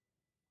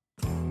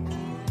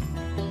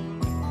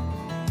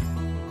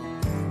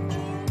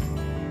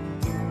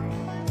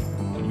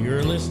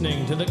You're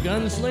listening to the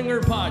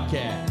Gunslinger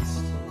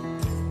Podcast,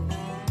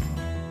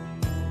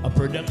 a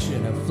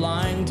production of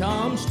Flying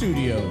Tom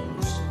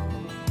Studios.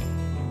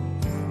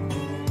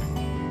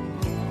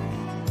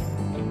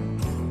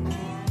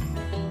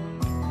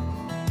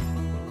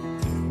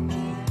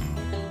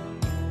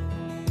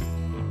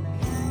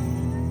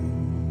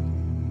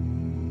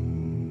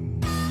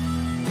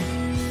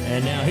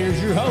 And now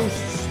here's your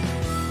hosts,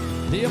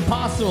 the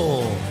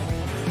Apostle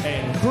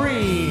and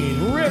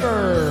Green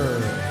River.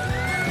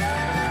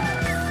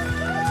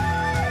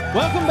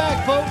 Welcome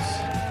back, folks.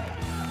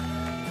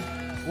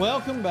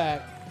 Welcome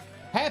back.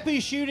 Happy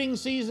shooting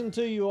season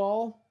to you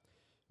all.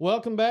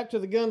 Welcome back to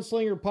the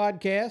Gunslinger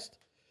Podcast.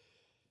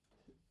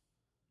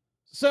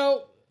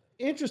 So,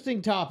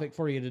 interesting topic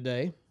for you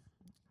today.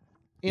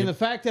 In the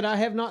fact that I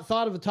have not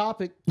thought of a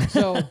topic,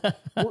 so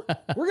we're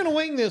going to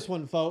wing this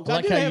one, folks.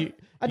 I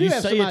do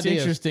have some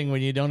ideas. Interesting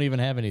when you don't even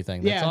have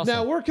anything. That's awesome.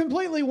 No, we're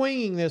completely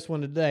winging this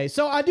one today.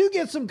 So I do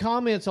get some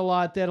comments a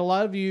lot that a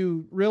lot of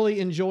you really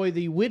enjoy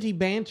the witty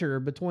banter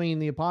between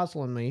the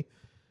Apostle and me,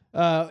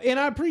 and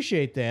I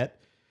appreciate that.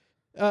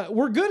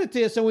 We're good at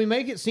this, and we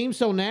make it seem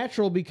so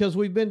natural because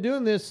we've been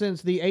doing this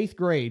since the 8th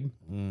grade.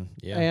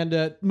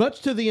 And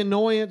much to the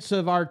annoyance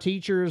of our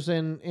teachers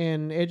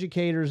and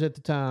educators at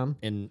the time.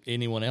 And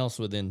anyone else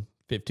within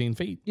 15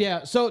 feet.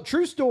 Yeah, so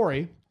true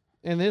story,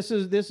 and this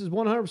is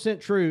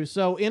 100% true.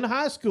 So in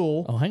high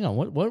school... Oh, hang on.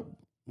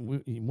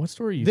 What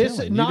story are you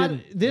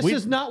telling? This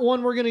is not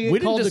one we're going to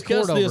get called to court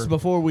over. We didn't discuss this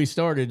before we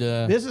started.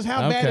 This is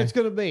how bad it's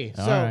going to be.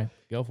 All right,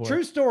 go for it.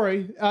 True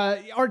story.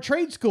 Our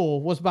trade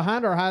school was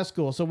behind our high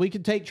school, so we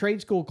could take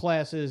trade school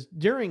classes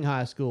during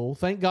high school.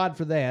 Thank God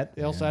for that.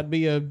 Else I'd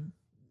be a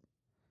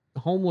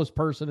homeless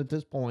person at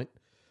this point.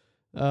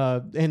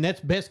 And that's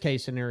best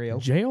case scenario.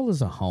 Jail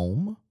is a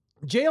home?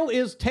 Jail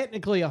is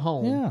technically a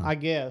home, I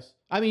guess.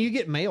 I mean, you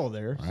get mail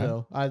there,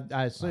 so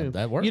I assume.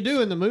 That works. You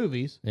do in the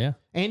movies. Yeah.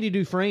 Andy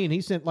Dufresne, he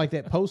sent like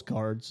that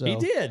postcard. So He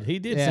did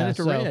send it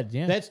to Red.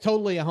 Yeah. That's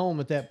totally a home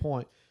at that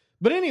point.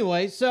 But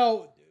anyway,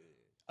 so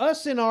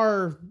us in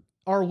our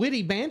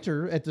witty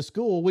banter at the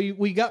school,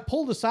 we got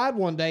pulled aside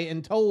one day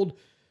and told,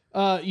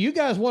 you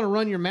guys want to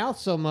run your mouth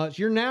so much,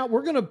 we're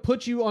going to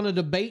put you on a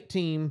debate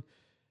team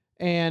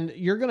and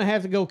you're going to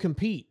have to go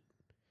compete.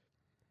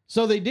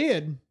 So they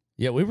did.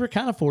 Yeah, we were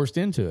kind of forced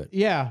into it.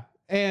 Yeah,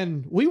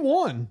 and we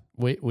won.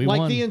 We like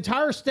won the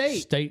entire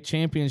state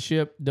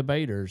championship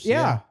debaters.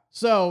 Yeah.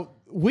 So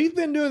we've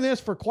been doing this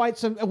for quite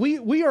some.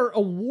 We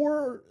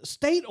are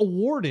state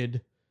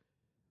awarded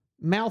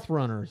mouth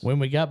runners. When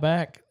we got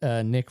back,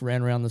 Nick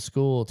ran around the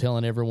school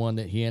telling everyone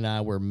that he and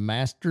I were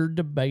master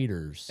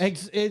debaters.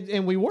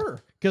 And we were,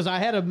 because I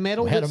had a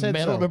medal. We had a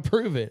medal to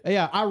prove it.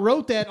 Yeah, I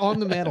wrote that on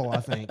the medal,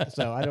 I think.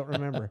 So I don't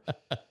remember.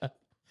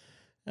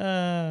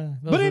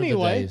 But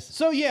anyway,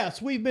 so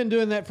yes, we've been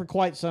doing that for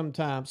quite some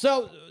time.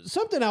 So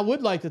something I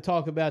would like to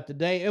talk about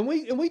today, and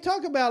we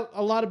talk about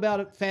a lot about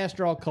it, fast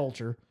draw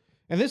culture.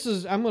 And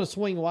I'm going to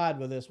swing wide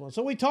with this one.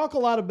 So we talk a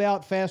lot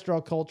about fast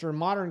draw culture,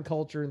 modern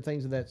culture, and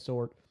things of that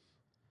sort.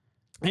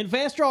 And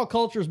fast draw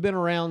culture has been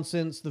around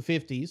since the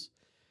 50s,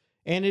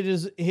 and it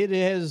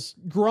has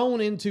grown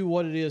into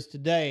what it is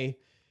today.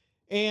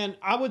 And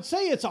I would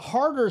say it's a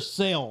harder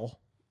sell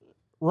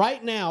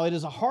right now. It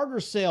is a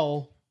harder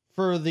sell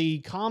for the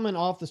common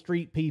off the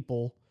street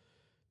people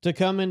to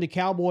come into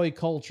cowboy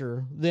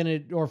culture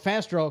or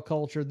fast draw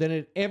culture than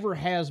it ever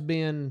has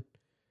been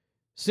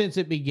since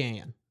it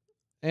began.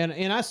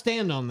 And I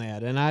stand on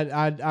that. And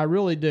I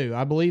really do.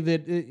 I believe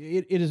that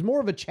it is more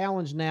of a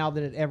challenge now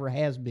than it ever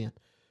has been.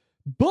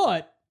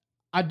 But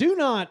I do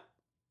not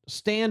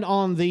stand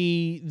on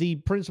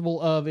the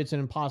principle of it's an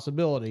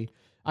impossibility.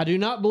 I do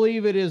not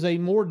believe it is a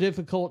more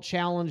difficult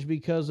challenge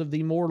because of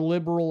the more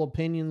liberal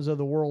opinions of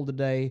the world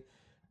today.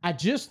 I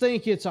just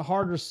think it's a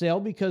harder sell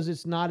because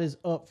it's not as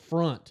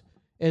upfront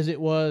as it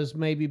was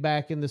maybe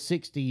back in the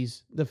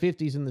 60s, the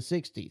 50s and the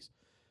 60s.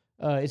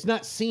 It's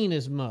not seen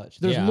as much.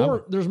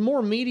 There's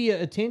more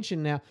media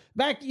attention now.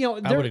 Back, I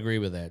would agree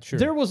with that. Sure.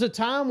 There was a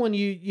time when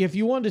if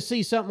you wanted to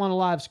see something on a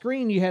live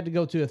screen, you had to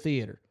go to a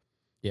theater.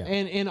 Yeah.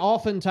 And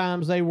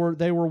oftentimes they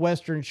were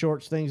Western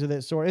shorts, things of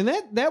that sort. And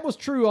that was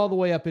true all the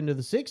way up into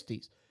the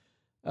 60s.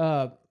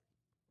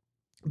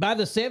 By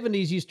the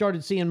 70s, you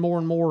started seeing more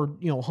and more,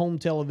 home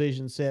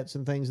television sets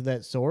and things of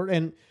that sort.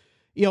 And,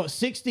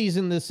 60s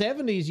and the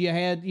 70s, you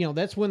had,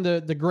 that's when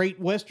the great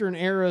Western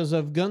eras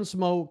of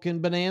Gunsmoke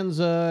and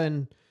Bonanza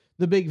and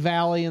the Big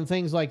Valley and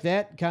things like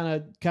that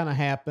kind of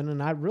happened.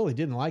 And I really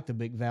didn't like the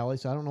Big Valley,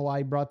 so I don't know why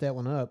he brought that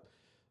one up.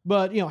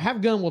 But,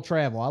 Have Gun Will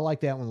Travel. I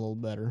like that one a little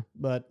better,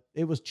 but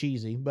it was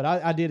cheesy, but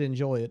I did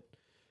enjoy it.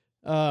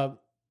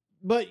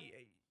 But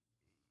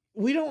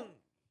we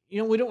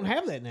don't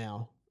have that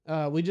now.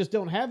 We just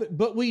don't have it,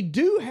 but we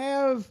do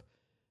have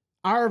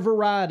our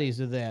varieties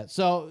of that.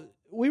 So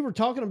we were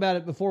talking about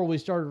it before we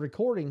started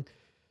recording.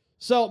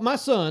 So my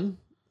son,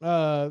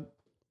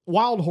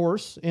 wild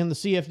horse in the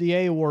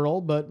CFDA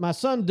world, but my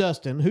son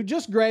Dustin, who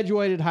just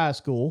graduated high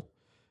school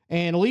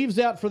and leaves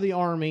out for the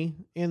Army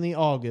in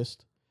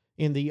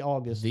in the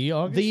August. The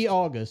August? The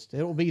August.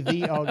 It will be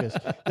the August.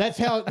 That's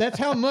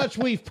how much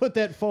we've put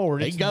that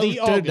forward. He goes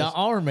to the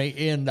Army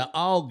in the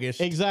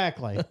August.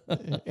 Exactly.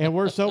 And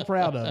we're so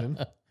proud of him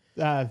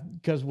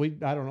because we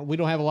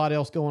don't have a lot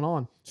else going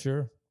on.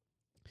 Sure.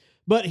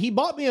 But he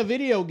bought me a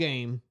video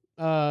game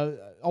a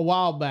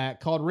while back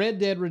called Red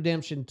Dead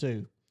Redemption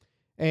 2.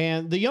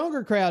 And the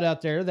younger crowd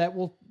out there, that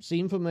will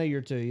seem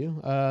familiar to you.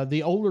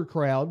 The older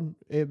crowd,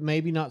 it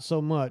maybe not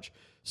so much.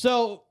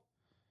 So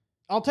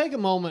I'll take a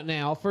moment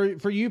now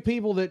for you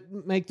people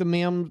that make the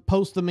memes,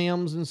 post the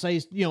memes and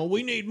say,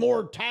 we need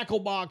more tackle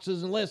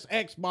boxes and less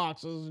X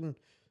boxes. And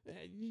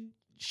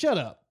shut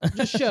up.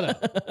 Just shut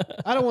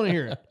up. I don't want to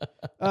hear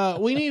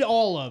it. We need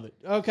all of it.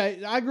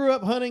 Okay. I grew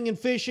up hunting and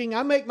fishing.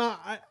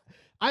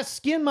 I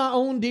skin my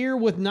own deer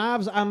with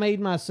knives I made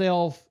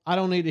myself. I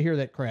don't need to hear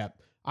that crap.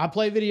 I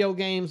play video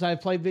games. I've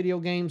played video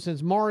games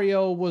since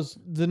Mario was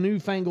the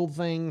newfangled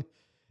thing,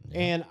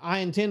 and I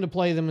intend to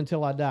play them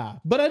until I die.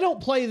 But I don't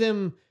play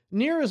them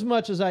near as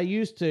much as I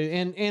used to.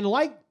 And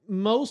like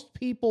most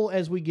people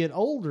as we get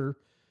older,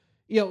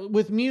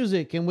 with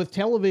music and with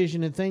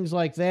television and things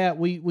like that,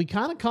 we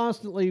kind of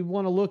constantly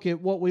want to look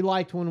at what we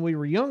liked when we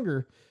were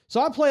younger.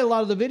 So I play a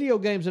lot of the video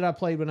games that I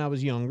played when I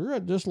was younger,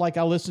 just like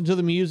I listened to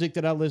the music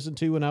that I listened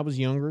to when I was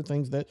younger,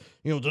 things that,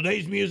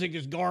 today's music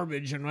is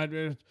garbage.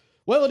 And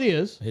well, it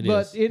is,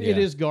 it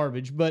is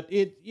garbage, but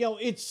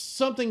it's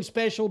something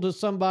special to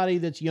somebody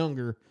that's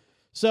younger.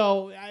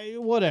 So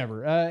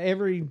whatever,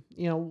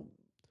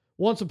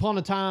 once upon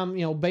a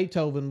time,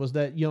 Beethoven was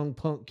that young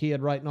punk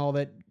kid writing all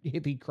that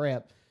hippie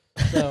crap.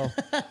 So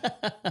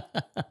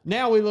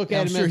now we look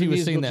at him as a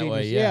musical seen that genius.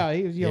 way. Yeah.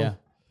 He was,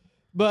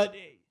 but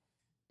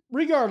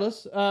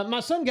regardless, my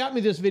son got me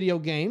this video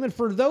game. And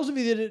for those of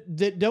you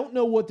that don't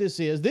know what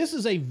this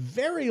is a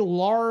very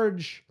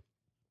large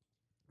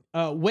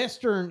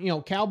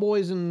Western,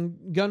 cowboys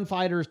and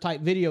gunfighters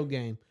type video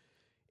game.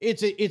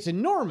 It's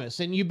enormous,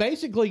 and you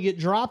basically get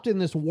dropped in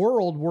this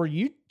world where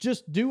you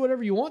just do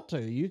whatever you want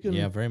to. You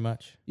can, very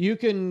much. You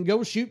can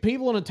go shoot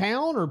people in a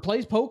town, or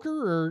play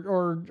poker,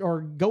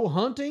 or go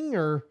hunting,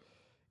 or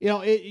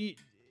it's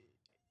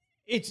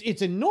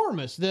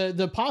enormous.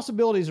 The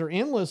possibilities are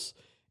endless,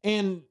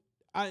 and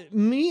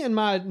me and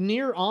my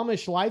near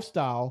Amish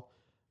lifestyle,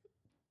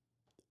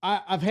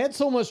 I've had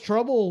so much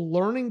trouble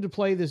learning to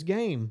play this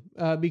game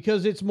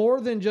because it's more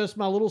than just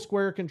my little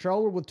square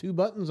controller with 2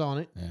 buttons on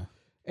it. Yeah.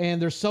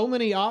 And there's so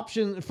many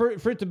options for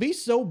it to be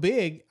so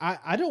big.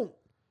 I don't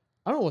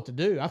know what to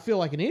do. I feel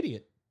like an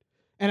idiot,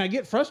 and I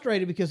get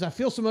frustrated because I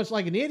feel so much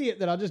like an idiot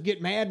that I'll just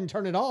get mad and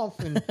turn it off.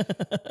 And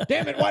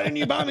damn it, why didn't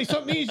you buy me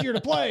something easier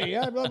to play?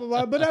 Blah, blah,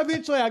 blah. But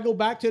eventually I go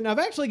back to it, and I've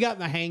actually gotten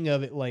the hang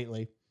of it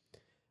lately.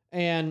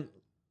 And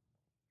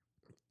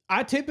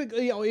I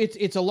typically,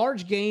 it's a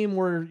large game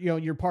where,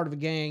 you're part of a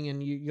gang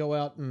and you go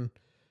out and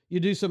you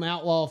do some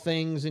outlaw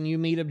things and you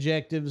meet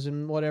objectives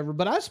and whatever.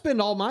 But I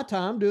spend all my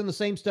time doing the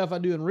same stuff I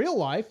do in real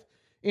life,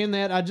 in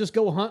that I just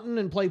go hunting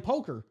and play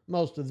poker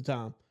most of the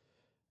time.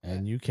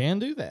 And you can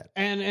do that.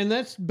 And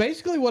that's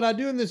basically what I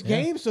do in this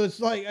game. So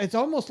it's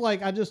almost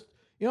like I just,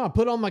 I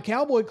put on my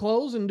cowboy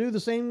clothes and do the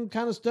same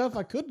kind of stuff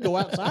I could go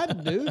outside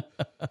and do.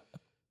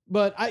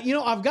 But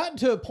I've gotten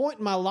to a point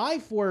in my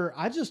life where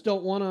I just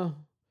don't want to.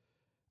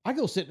 I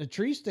go sit in a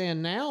tree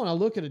stand now and I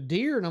look at a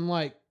deer and I'm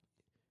like,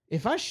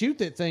 if I shoot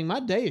that thing,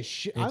 my day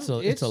is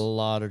it's a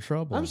lot of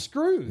trouble. I'm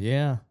screwed.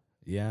 Yeah.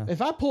 Yeah.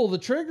 If I pull the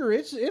trigger,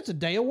 it's a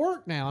day of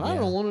work now, and I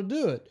don't want to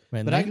do it.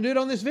 Man, but I can do it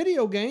on this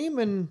video game.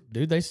 And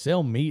dude, they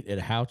sell meat at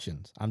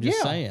Houchins. I'm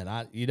just saying,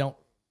 you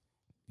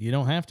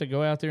don't have to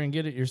go out there and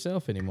get it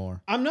yourself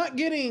anymore. I'm not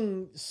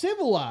getting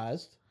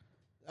civilized.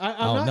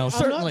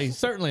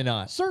 Certainly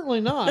not.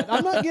 Certainly not.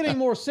 I'm not getting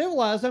more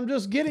civilized. I'm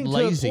just getting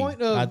lazy. To a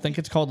point of, I think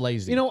it's called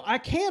lazy. I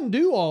can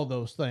do all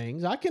those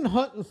things. I can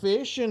hunt and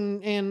fish,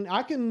 and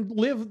I can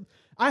live.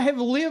 I have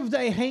lived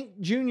a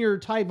Hank Jr.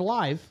 type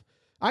life.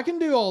 I can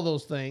do all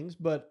those things,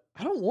 but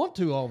I don't want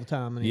to all the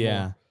time anymore.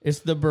 Yeah, it's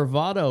the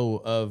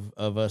bravado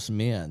of us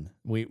men.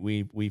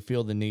 We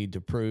feel the need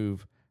to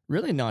prove,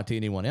 really not to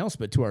anyone else,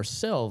 but to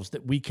ourselves,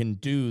 that we can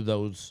do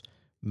those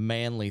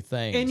manly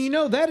things. And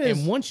that is...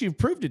 And once you've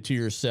proved it to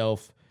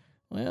yourself,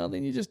 well,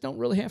 then you just don't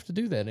really have to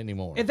do that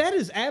anymore. And that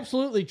is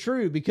absolutely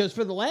true, because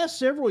for the last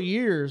several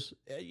years,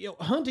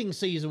 hunting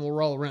season will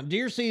roll around.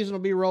 Deer season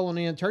will be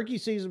rolling in. Turkey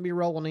season will be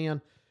rolling in.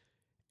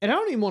 And I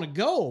don't even want to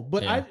go,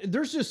 but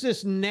there's just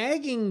this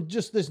nagging,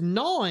 just this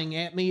gnawing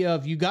at me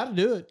of, you got to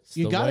do it.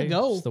 You got to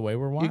go. It's the way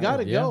we're wired. You got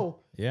to go.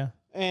 Yeah.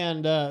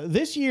 And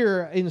this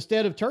year,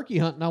 instead of turkey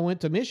hunting, I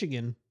went to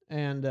Michigan,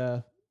 and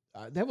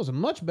that was a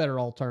much better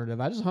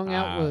alternative. I just hung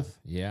out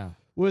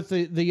with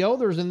the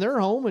others in their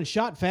home and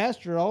shot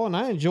faster all, and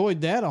I enjoyed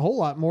that a whole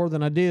lot more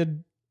than I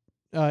did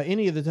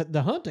any of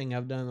the hunting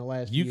I've done in the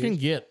last few years. You can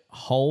get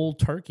whole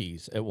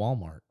turkeys at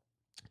Walmart.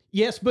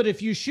 Yes, but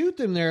if you shoot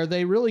them there,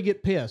 they really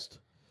get pissed.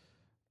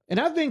 And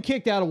I've been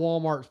kicked out of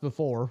Walmarts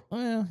before.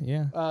 Well,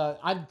 yeah.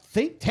 I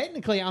think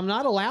technically I'm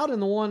not allowed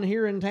in the one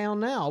here in town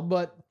now,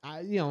 but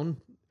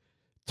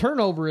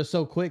turnover is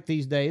so quick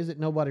these days that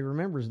nobody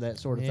remembers that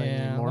sort of thing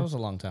anymore. That was a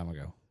long time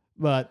ago.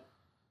 But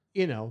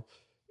you know,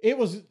 it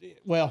was,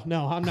 well,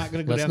 no, I'm not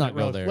going to go down that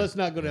road. Let's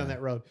not go down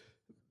that road.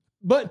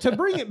 But to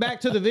bring it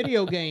back to the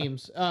video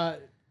games, the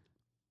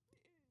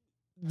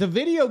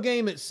video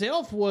game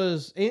itself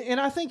was, and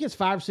I think it's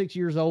 5 or 6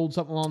 years old,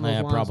 something along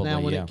those lines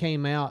now when it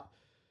came out.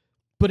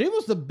 But it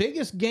was the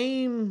biggest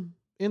game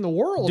in the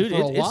world for a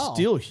while. It's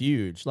still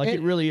huge. Like,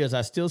 it really is.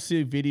 I still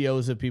see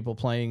videos of people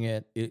playing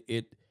it.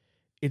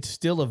 It's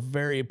still a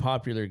very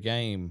popular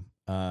game.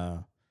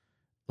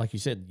 Like you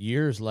said,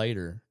 years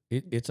later,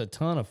 it's a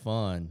ton of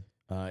fun.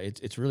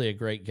 It's really a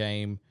great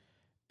game,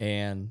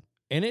 and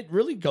it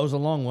really goes a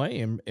long way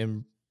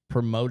in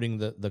promoting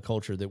the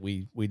culture that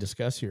we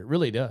discuss here. It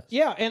really does.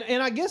 Yeah,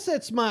 and I guess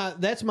that's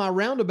my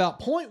roundabout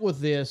point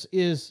with this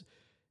is,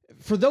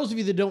 for those of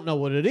you that don't know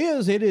what it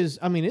is,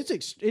 I mean,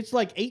 it's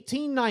like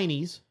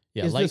 1890s.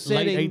 Yeah, late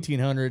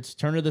 1800s,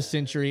 turn of the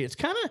century. It's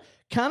kind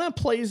of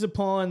plays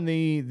upon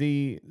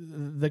the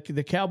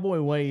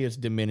cowboy way is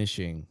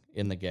diminishing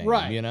in the game,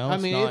 right? You know, I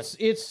mean,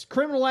 it's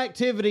criminal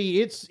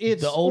activity. It's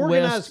the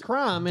organized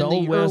crime. The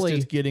Old West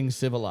is getting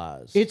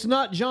civilized. It's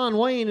not John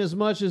Wayne as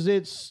much as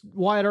it's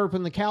Wyatt Earp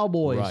and the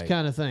Cowboys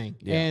kind of thing.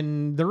 Yeah.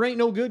 And there ain't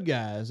no good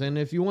guys. And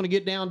if you want to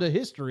get down to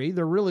history,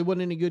 there really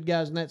wasn't any good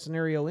guys in that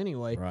scenario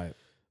anyway. Right.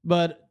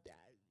 But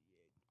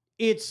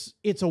it's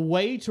a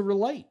way to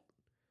relate.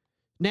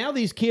 Now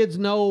these kids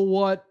know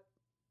what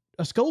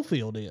a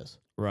Schofield is.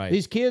 Right.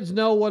 These kids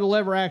know what a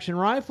lever action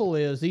rifle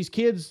is. These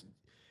kids,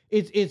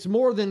 it's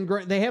more than,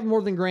 they have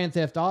more than Grand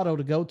Theft Auto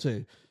to go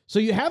to. So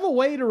you have a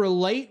way to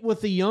relate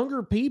with the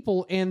younger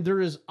people, and there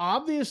is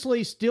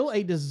obviously still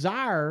a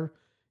desire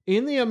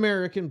in the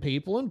American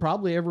people and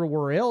probably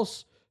everywhere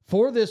else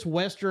for this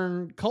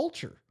Western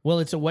culture. Well,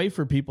 it's a way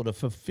for people to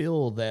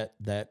fulfill that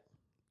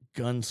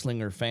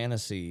gunslinger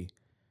fantasy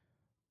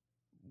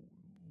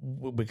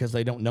because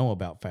they don't know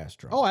about fast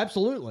draw. Oh,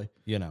 absolutely.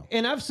 You know.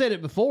 And I've said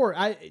it before.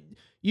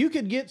 You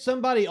could get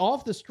somebody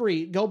off the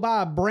street, go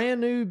buy a brand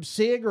new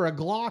SIG or a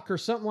Glock or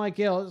something like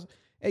else,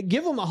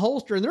 give them a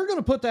holster, and they're going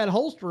to put that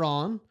holster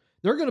on.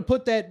 They're going to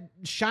put that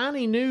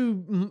shiny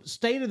new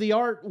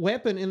state-of-the-art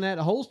weapon in that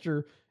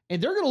holster,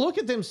 and they're going to look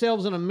at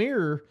themselves in a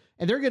mirror,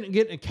 and they're going to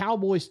get a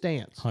cowboy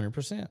stance.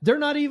 100%. They're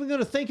not even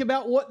going to think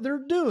about what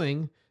they're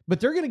doing, but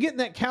they're going to get in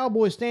that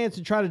cowboy stance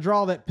and try to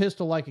draw that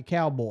pistol like a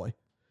cowboy.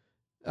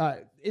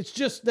 That's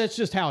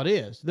just how it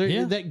is.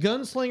 That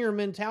gunslinger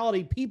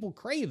mentality, people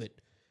crave it,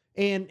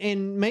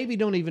 and maybe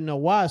don't even know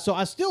why. So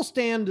I still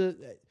stand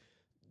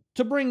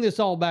to bring this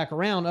all back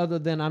around, other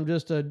than I'm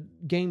just a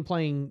game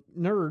playing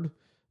nerd,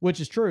 which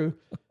is true.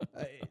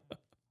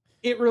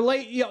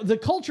 The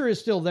culture is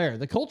still there.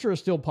 The culture is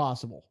still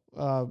possible.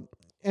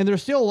 And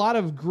there's still a lot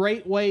of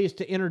great ways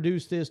to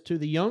introduce this to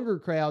the younger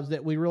crowds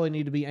that we really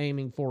need to be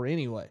aiming for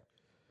anyway.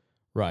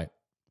 Right.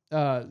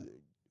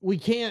 We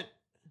can't,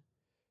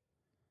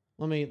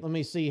 let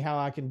me see how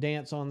I can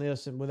dance on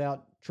this and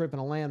without tripping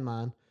a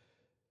landmine.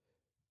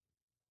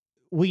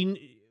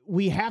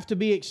 We have to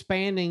be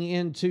expanding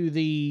into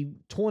the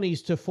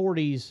 20s to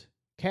 40s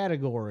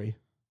category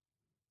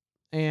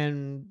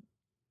and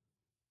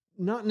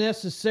not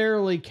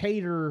necessarily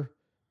cater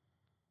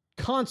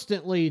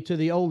constantly to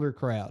the older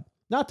crowd.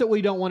 Not that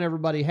we don't want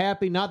everybody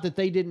happy, not that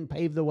they didn't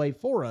pave the way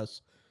for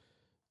us,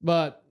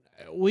 but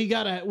we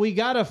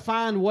gotta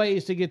find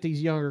ways to get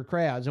these younger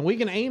crowds, and we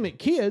can aim at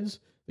kids.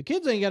 The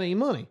kids ain't got any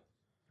money.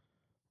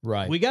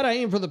 Right. We got to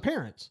aim for the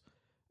parents.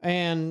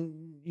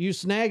 And you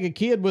snag a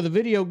kid with a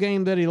video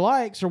game that he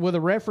likes or with a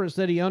reference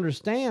that he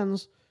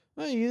understands,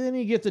 well, then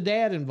you get the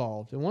dad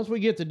involved. And once we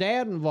get the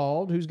dad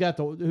involved,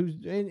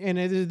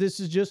 this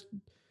is just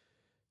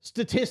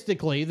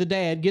statistically the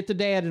dad, get the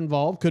dad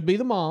involved, could be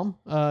the mom,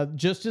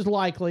 just as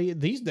likely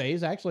these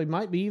days, actually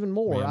might be even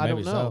more. Yeah, I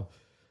don't know.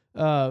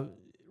 So.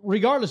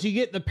 Regardless, you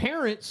get the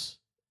parents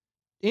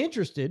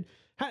interested.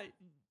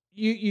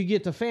 You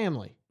get the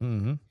family.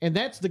 Mm-hmm. And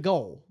that's the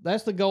goal.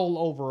 That's the goal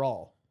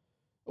overall.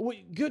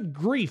 Good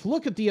grief.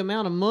 Look at the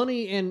amount of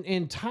money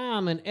and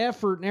time and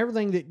effort and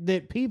everything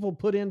that people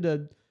put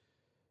into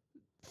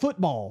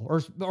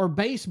football or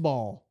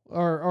baseball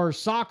or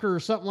soccer or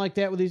something like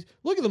that with these.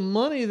 Look at the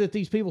money that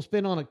these people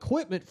spend on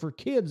equipment for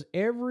kids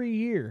every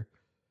year.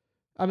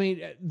 I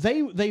mean,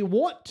 they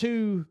want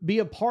to be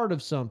a part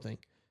of something.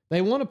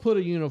 They want to put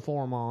a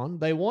uniform on.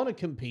 They want to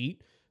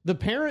compete. The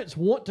parents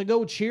want to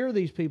go cheer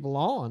these people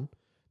on.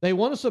 They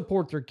want to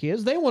support their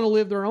kids. They want to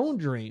live their own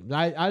dreams.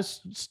 I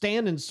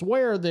stand and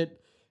swear that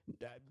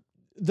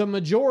the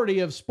majority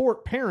of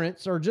sport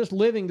parents are just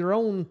living their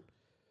own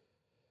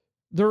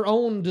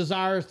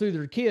desires through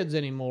their kids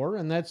anymore,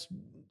 and that's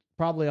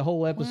probably a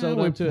whole episode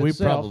unto itself. We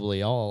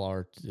probably all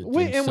are.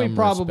 We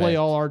probably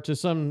all are to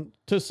some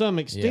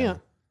extent. Yeah.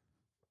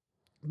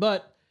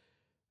 But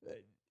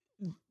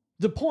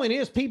the point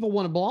is, people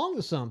want to belong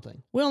to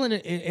something. Well, and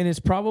it's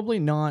probably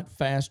not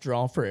fast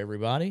draw for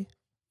everybody.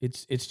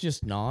 It's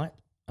just not.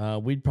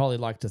 We'd probably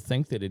like to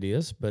think that it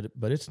is, but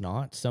it's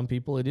not. Some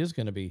people, it is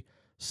going to be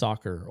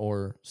soccer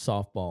or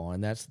softball,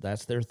 and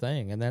that's their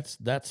thing, and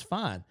that's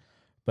fine.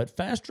 But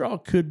fast draw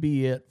could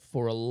be it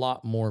for a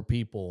lot more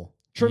people.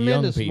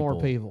 Tremendous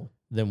more people.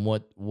 than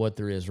what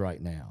there is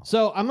right now.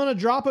 So I'm going to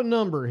drop a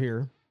number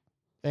here,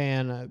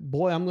 and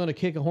boy, I'm going to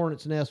kick a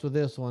hornet's nest with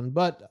this one,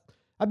 but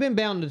I've been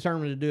bound and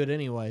determined to do it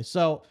anyway.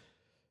 So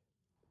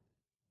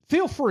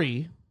feel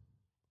free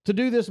to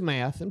do this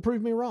math and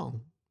prove me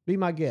wrong. Be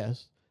my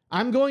guest.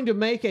 I'm going to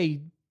make a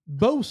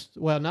boast.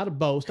 Well, not a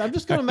boast. I'm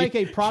just going to make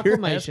a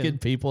proclamation. You're asking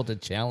people to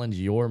challenge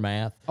your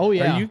math? Oh,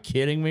 yeah. Are you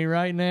kidding me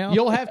right now?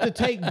 You'll have to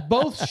take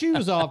both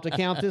shoes off to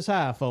count this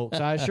high, folks.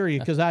 I assure you,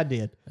 because I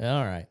did.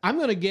 All right. I'm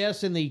going to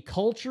guess in the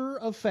culture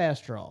of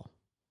fast draw.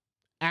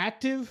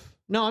 Active.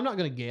 No, I'm not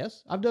going to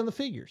guess. I've done the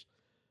figures.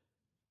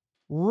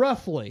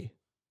 Roughly,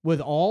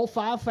 with all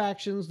 5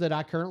 factions that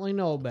I currently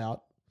know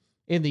about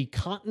in the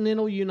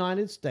continental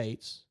United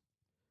States,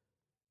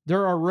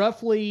 there are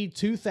roughly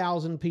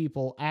 2,000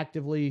 people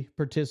actively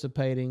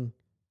participating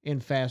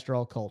in fast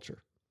draw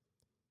culture.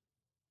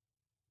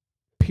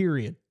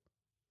 Period.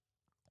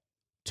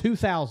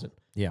 2,000.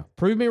 Yeah.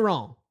 Prove me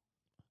wrong.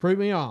 Prove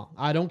me wrong.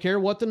 I don't care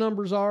what the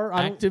numbers are.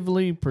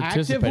 Actively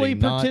participating.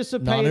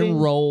 Not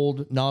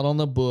enrolled, not on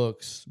the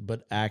books,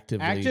 but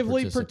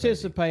actively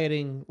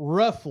participating,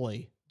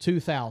 roughly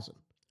 2,000.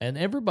 And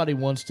everybody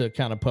wants to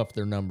kind of puff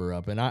their number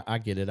up, and I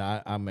get it.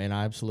 I mean,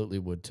 I absolutely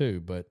would too,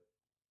 but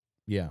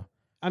yeah.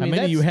 I mean,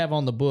 how many you have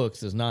on the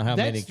books is not how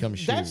many come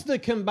shoot. That's the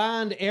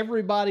combined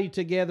everybody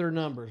together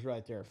numbers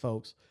right there,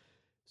 folks.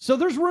 So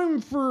there's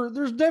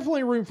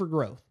definitely room for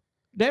growth.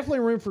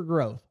 Definitely room for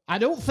growth. I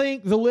don't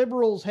think the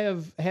liberals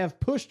have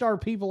pushed our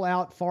people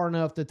out far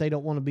enough that they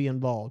don't want to be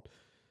involved.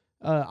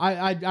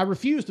 I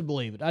refuse to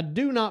believe it. I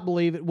do not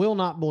believe it, will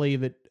not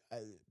believe it.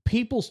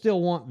 People still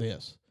want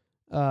this.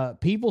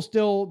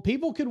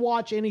 People could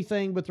watch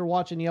anything, but they're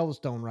watching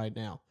Yellowstone right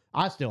now.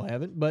 I still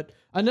haven't, but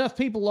enough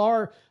people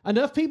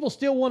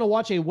still want to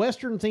watch a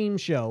Western themed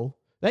show.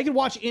 They could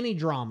watch any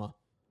drama,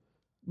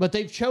 but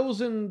they've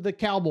chosen the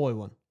cowboy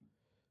one.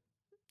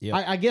 Yeah,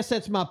 I guess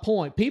that's my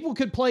point. People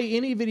could play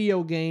any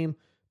video game,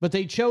 but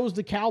they chose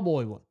the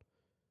cowboy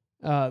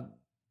one.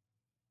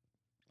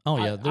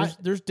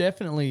 There's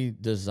definitely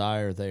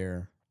desire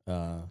there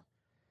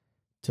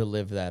to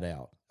live that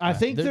out. I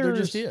think there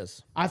just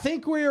is. I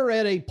think we're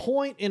at a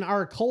point in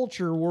our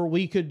culture where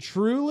we could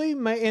truly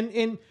make,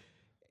 and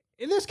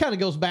this kind of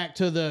goes back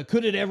to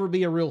could it ever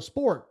be a real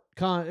sport?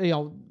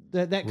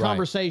 That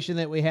conversation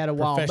that we had a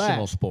while back.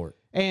 Professional sport.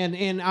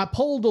 And I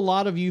polled a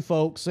lot of you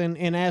folks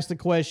and asked the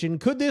question,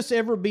 could this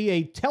ever be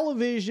a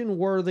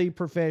television-worthy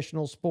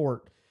professional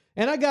sport?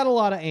 And I got a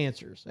lot of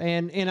answers.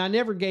 And I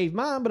never gave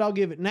mine, but I'll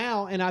give it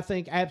now. And I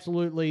think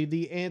absolutely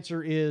the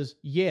answer is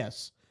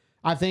yes.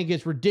 I think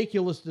it's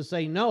ridiculous to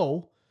say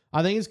no.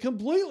 I think it's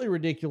completely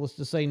ridiculous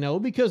to say no,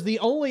 because the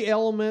only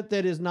element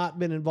that has not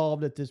been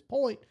involved at this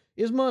point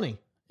is money.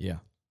 Yeah.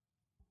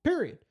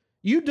 Period.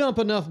 You dump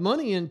enough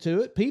money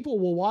into it, people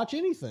will watch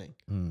anything.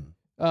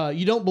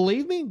 You don't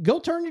believe me? Go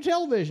turn your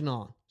television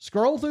on.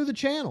 Scroll through the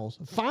channels.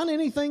 Find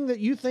anything that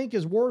you think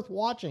is worth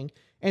watching,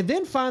 and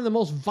then find the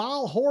most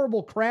vile,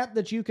 horrible crap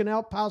that you can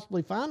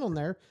possibly find on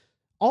there.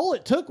 All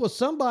it took was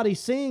somebody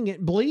seeing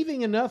it,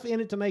 believing enough in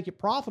it to make it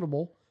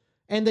profitable,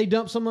 and they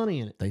dumped some money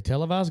in it. They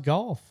televise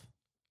golf.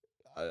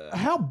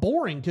 How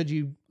boring could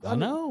you... I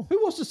know.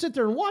 Who wants to sit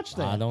there and watch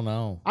that? I don't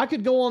know. I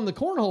could go on the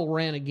cornhole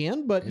rant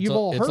again, but you've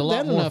all heard that enough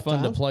times. It's a lot more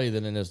fun to play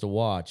than it is to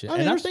watch.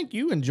 I think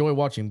you enjoy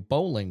watching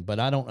bowling, but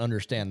I don't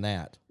understand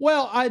that.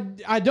 Well,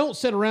 I don't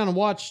sit around and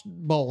watch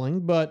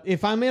bowling, but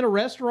if I'm in a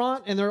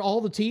restaurant and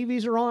all the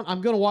TVs are on,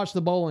 I'm going to watch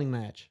the bowling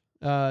match.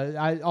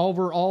 I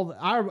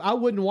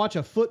wouldn't watch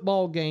a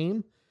football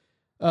game.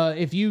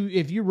 If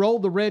you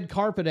rolled the red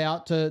carpet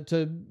out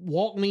to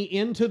walk me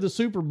into the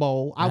Super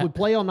Bowl, I would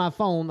play on my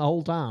phone the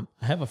whole time.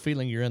 I have a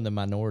feeling you're in the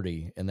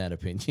minority in that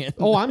opinion.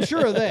 Oh, I'm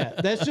sure of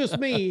that. That's just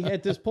me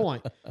at this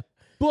point.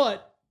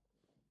 But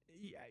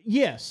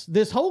yes,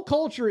 this whole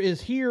culture is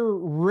here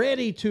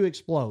ready to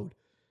explode.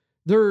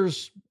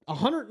 There's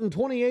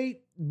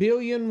 128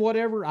 billion,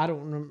 whatever. I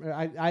don't remember.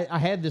 I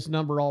had this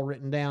number all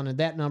written down, and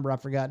that number I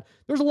forgot.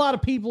 There's a lot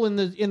of people in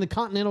the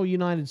continental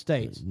United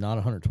States. It's not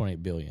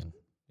 128 billion.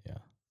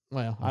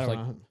 Well, I don't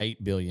know.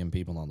 8 billion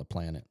people on the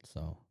planet.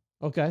 So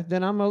okay,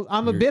 then I'm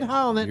a bit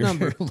high on that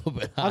number. You're a little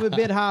bit high. I'm a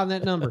bit high on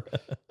that number.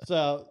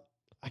 So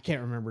I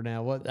can't remember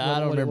now what I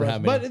don't remember how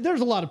many. But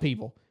there's a lot of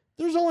people.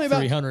 There's only about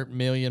 300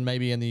 million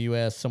maybe in the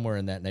U.S., somewhere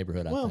in that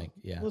neighborhood. I think.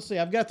 Yeah. Let's see.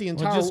 I've got the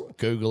entire. Just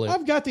Google it.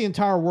 I've got the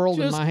entire world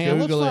in my hand.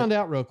 Let's find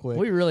out real quick.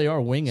 We really are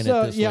winging it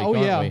this week, aren't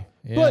we?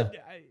 Yeah. But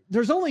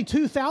there's only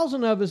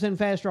 2,000 of us in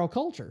fast draw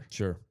culture.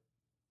 Sure.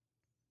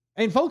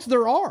 And folks,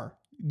 there are.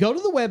 Go to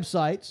the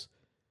websites.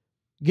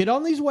 Get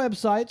on these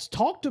websites,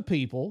 talk to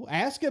people,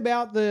 ask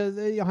about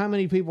the how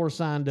many people are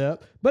signed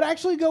up, but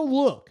actually go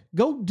look.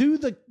 Go do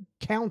the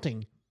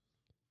counting.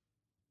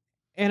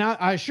 And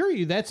I assure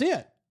you, that's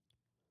it.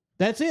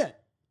 That's it.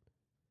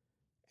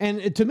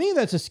 And to me,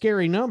 that's a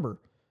scary number.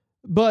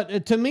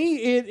 But to me,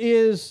 it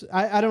is,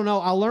 I don't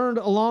know, I learned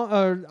a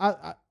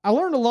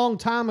long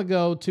time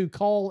ago to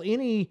call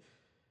any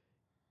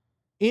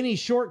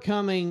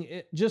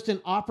shortcoming just an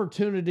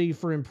opportunity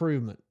for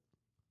improvement.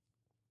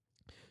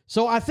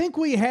 So I think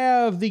we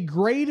have the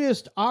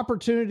greatest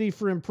opportunity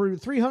for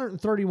improvement.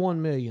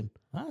 331 million.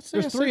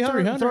 There's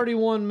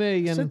 331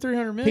 million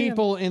 300 million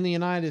people in the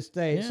United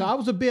States. Yeah. So I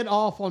was a bit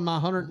off on my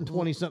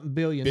 120 something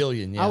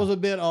billion. Yeah. I was a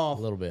bit off.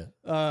 A little bit.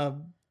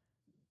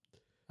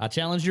 I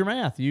challenged your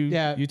math.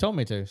 You told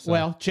me to. So.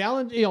 Well,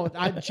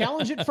 I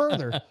challenge it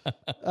further.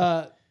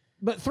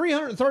 But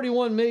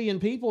 331 million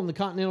people in the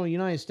continental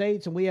United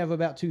States, and we have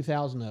about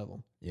 2,000 of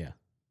them. Yeah.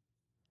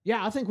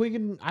 Yeah, I think we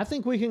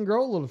can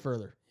grow a little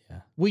further. Yeah.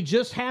 We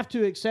just have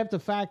to accept the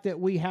fact that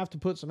we have to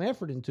put some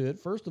effort into it,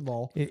 first of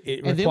all.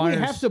 And then we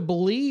have to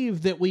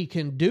believe that we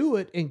can do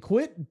it and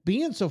quit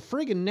being so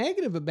friggin'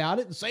 negative about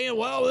it and saying,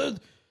 well,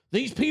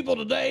 these people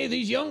today,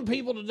 these young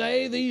people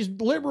today, these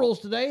liberals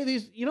today,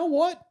 you know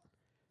what?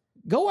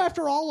 Go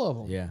after all of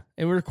them. Yeah.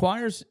 It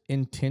requires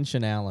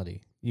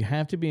intentionality. You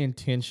have to be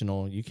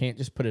intentional. You can't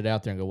just put it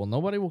out there and go, well,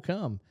 nobody will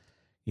come.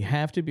 You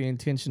have to be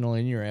intentional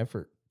in your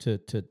effort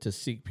to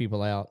seek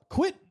people out.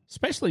 Quit.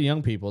 Especially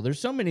young people.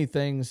 There's so many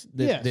things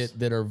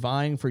that are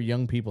vying for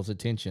young people's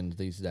attention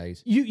these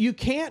days. You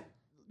can't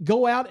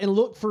go out and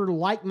look for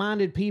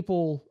like-minded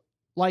people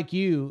like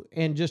you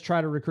and just try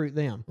to recruit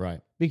them.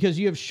 Right. Because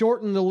you have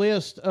shortened the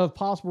list of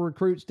possible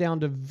recruits down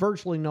to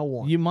virtually no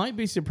one. You might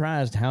be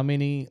surprised how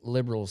many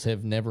liberals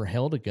have never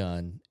held a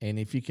gun. And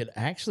if you could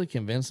actually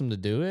convince them to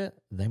do it,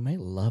 they may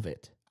love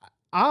it.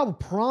 I'll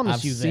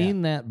promise you that. I've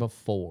seen that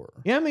before.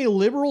 You know how many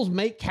liberals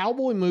make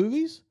cowboy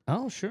movies?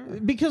 Oh, sure.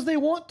 Because they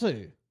want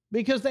to.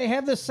 Because they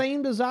have the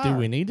same desire. Do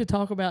we need to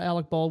talk about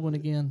Alec Baldwin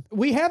again?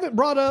 We haven't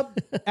brought up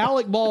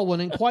Alec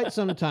Baldwin in quite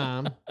some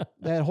time.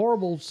 That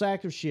horrible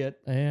sack of shit.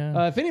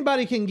 Yeah. If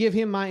anybody can give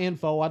him my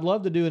info, I'd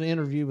love to do an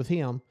interview with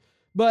him.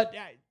 But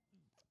I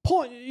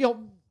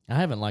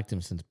haven't liked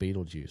him since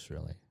Beetlejuice,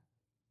 really.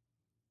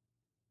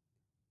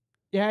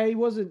 Yeah, he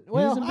wasn't.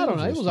 Well, I don't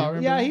know. It was all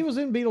right. Yeah, that? he was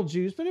in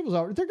Beetlejuice, but it was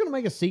all right. They're going to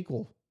make a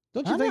sequel.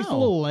 Don't you I think it's a know.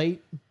 little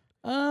late?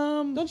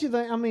 Don't you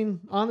think? I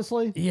mean,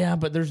 honestly. Yeah,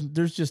 but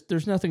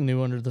there's nothing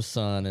new under the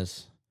sun,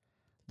 as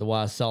the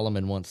wise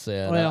Solomon once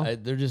said. Well,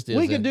 there just isn't.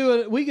 We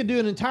could do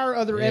an entire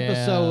other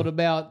episode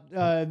about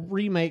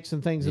remakes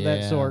and things of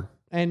that sort,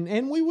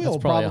 and we will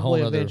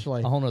probably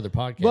eventually a whole other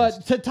podcast.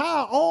 But to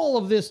tie all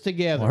of this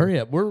together, hurry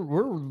up. We're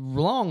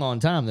long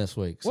on time this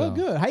week. So. Well,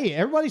 good. Hey,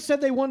 everybody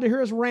said they wanted to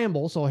hear us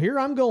ramble, so here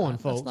I'm going,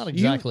 folks. That's not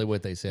exactly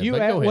what they said. But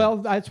go ahead. Well,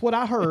 that's what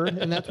I heard,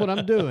 and that's what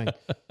I'm doing.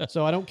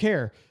 So I don't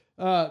care.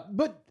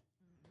 But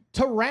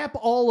to wrap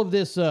all of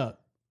this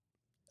up,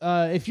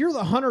 if you're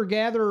the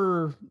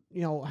hunter-gatherer,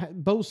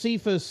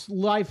 Bocephus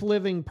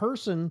life-living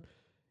person,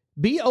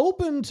 be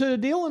open to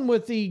dealing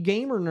with the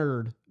gamer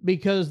nerd,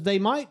 because they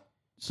might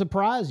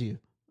surprise you.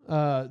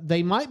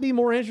 They might be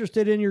more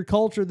interested in your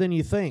culture than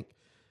you think.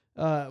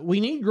 We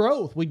need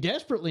growth. We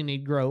desperately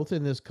need growth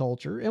in this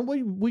culture, and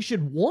we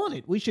should want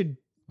it. We should.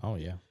 Oh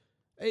yeah.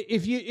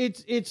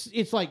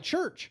 It's like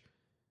church.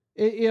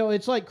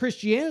 It's like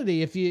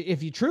Christianity. If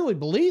you truly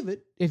believe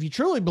it, if you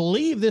truly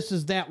believe this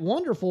is that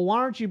wonderful, why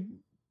aren't you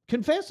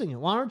confessing it?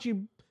 Why aren't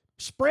you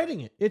spreading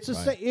it? It's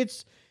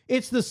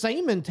the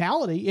same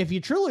mentality. If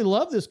you truly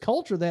love this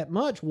culture that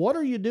much, what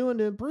are you doing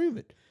to improve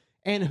it?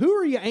 And who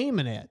are you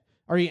aiming at?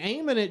 Are you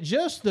aiming at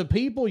just the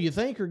people you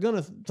think are going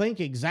to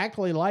think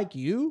exactly like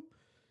you?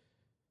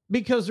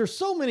 Because there's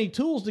so many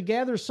tools to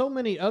gather so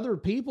many other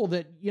people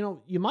that,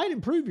 you might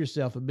improve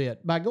yourself a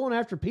bit by going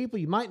after people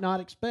you might not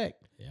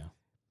expect. Yeah.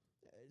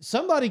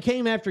 Somebody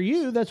came after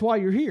you. That's why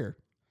you're here.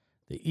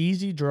 The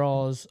easy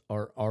draws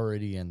are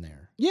already in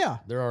there. Yeah.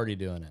 They're already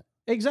doing it.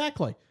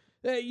 Exactly.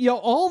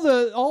 All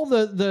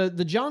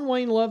the John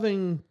Wayne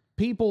loving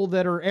people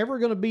that are ever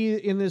going to be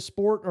in this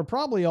sport are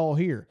probably all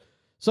here.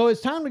 So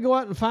it's time to go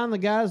out and find the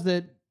guys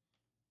that.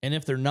 And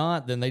if they're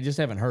not, then they just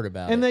haven't heard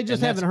about it. And they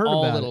just haven't heard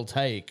about it. All it'll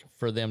take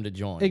for them to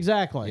join.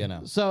 Exactly.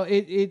 So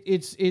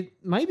it's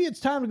maybe it's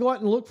time to go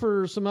out and look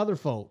for some other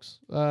folks,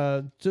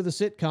 to the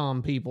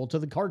sitcom people, to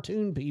the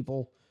cartoon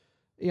people.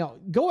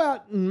 Go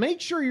out and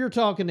make sure you're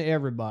talking to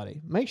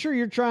everybody. Make sure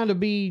you're trying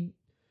to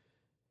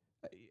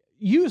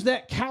use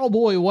that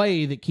cowboy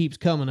way that keeps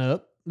coming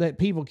up, that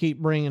people keep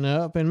bringing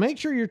up, and make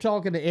sure you're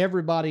talking to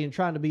everybody and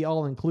trying to be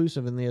all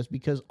inclusive in this,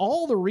 because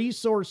all the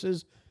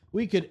resources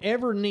we could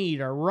ever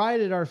need are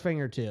right at our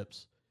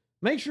fingertips.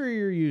 Make sure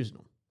you're using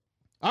them.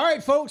 All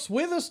right, folks,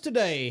 with us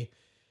today,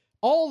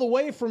 all the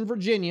way from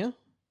Virginia,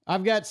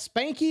 I've got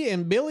Spanky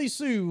and Billie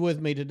Sioux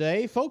with me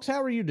today. Folks,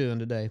 how are you doing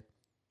today?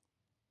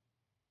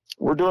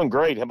 We're doing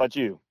great. How about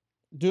you?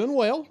 Doing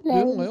well.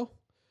 Hello. Doing well.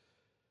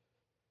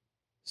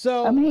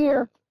 So I'm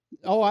here.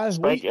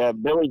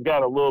 Billie's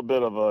got a little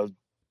bit of a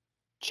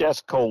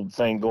chest cold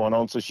thing going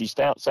on, so she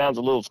sounds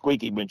a little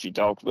squeaky when she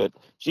talks, but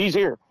she's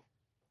here.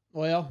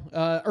 Well,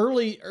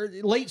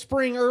 late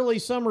spring, early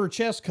summer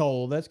chest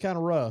cold. That's kind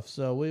of rough.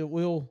 So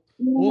we'll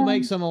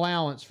make some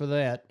allowance for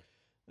that.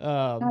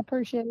 I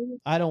appreciate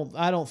it. I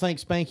don't think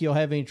Spanky will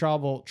have any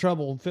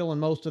trouble filling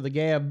most of the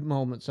gab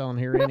moments on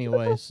here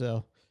anyway.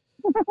 So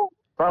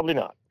probably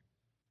not.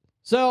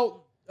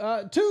 So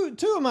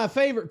two of my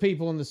favorite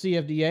people in the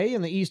CFDA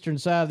in the eastern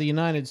side of the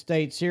United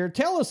States here.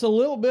 Tell us a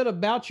little bit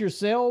about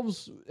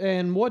yourselves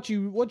and what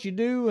you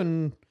do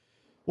and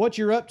what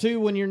you're up to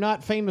when you're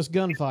not famous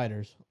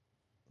gunfighters.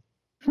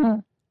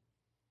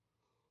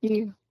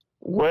 Yeah.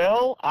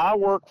 Well, I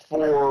work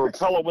for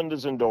Pella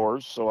Windows and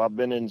Doors, so I've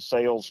been in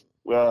sales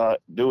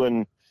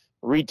doing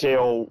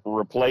retail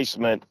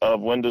replacement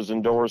of windows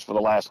and doors for the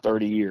last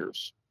 30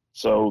 years.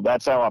 So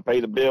that's how I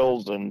pay the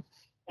bills, and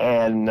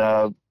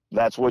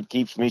that's what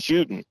keeps me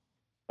shooting.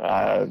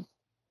 I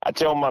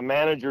tell my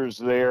managers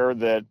there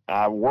that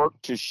I work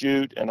to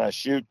shoot and I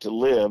shoot to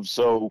live,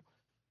 so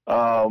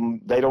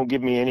they don't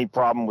give me any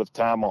problem with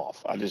time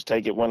off. I just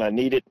take it when I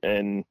need it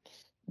and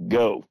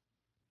go.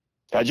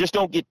 I just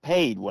don't get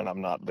paid when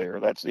I'm not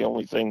there. That's the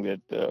only thing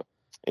that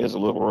is a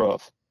little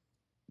rough.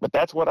 But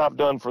that's what I've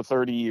done for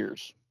 30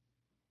 years.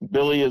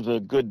 Billie is a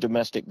good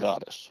domestic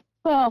goddess.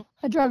 Well,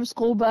 I drove a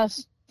school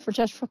bus for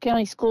Chesterfield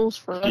County Schools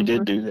for You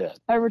did do that.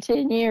 over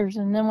 10 years.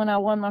 And then when I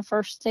won my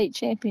first state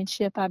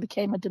championship, I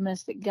became a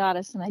domestic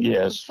goddess. And I became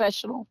a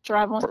professional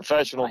driver.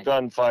 Professional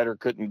gunfighter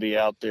couldn't be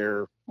out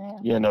there,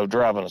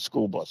 driving a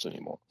school bus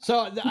anymore.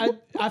 So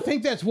I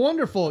think that's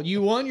wonderful.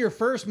 You won your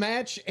first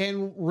match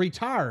and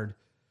retired.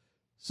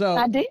 So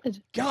I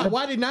did. God,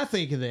 why didn't I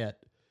think of that?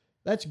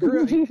 That's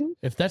great.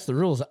 If that's the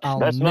rules, I'll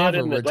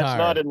never retire. That's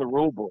not in the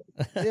rule book.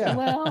 Yeah.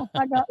 Well,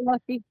 I got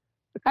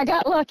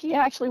lucky.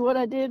 Actually, what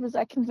I did was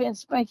I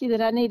convinced Spanky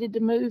that I needed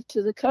to move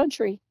to the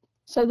country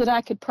so that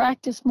I could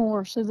practice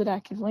more, so that I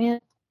could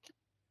win.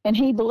 And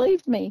he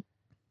believed me.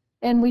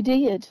 And we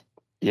did.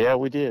 Yeah,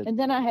 we did. And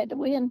then I had to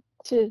win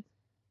to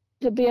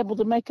be able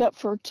to make up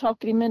for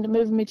talking him into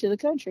moving me to the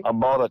country. I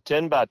bought a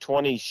 10 by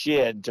 20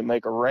 shed to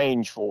make a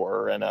range for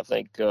her, and I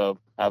think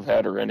I've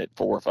had her in it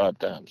 4 or 5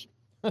 times.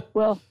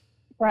 Well,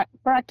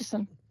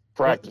 practicing.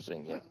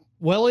 Practicing, yeah.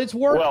 Well, it's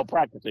worked. Well,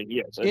 practicing,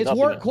 yes. It's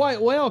worked quite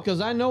well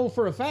because I know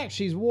for a fact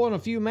she's won a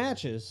few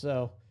matches.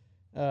 So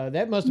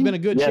that must have been a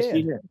good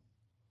shed. Yes,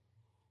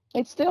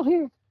 It's still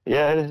here.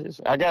 Yeah, it is.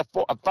 I got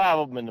 5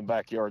 of them in the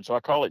backyard, so I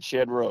call it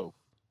Shed Row.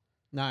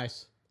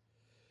 Nice.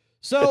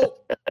 So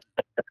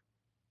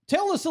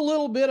tell us a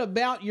little bit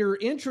about your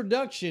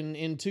introduction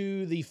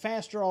into the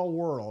fast draw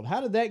world.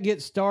 How did that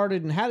get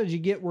started, and how did you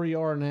get where you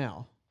are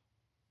now?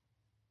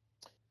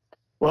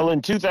 Well,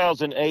 in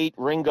 2008,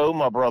 Ringo,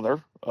 my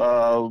brother,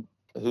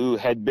 who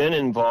had been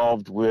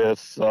involved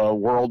with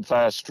World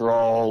Fast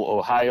Draw,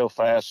 Ohio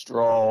Fast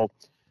Draw,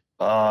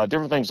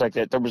 different things like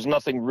that. There was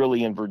nothing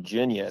really in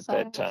Virginia at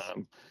that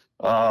time,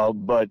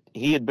 but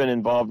he had been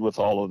involved with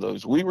all of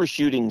those. We were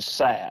shooting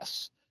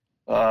SAS,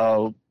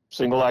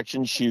 single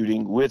action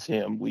shooting with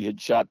him. We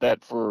had shot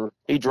that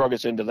he drug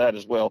us into that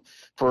as well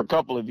for a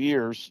couple of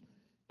years.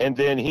 And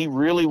then he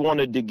really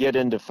wanted to get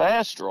into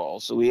fast draw.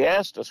 So he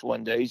asked us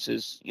one day, he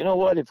says, you know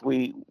what,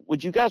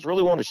 would you guys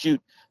really want to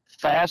shoot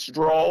fast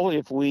draw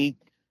if we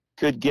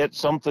could get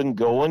something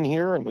going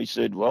here? And we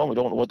said, well, we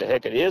don't know what the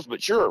heck it is,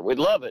 but sure, we'd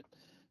love it.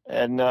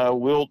 And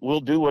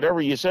we'll do whatever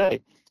you say.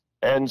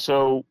 And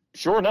so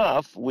sure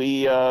enough,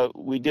 we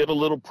did a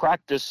little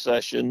practice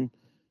session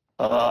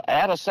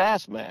at a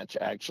SAS match,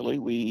 actually.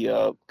 We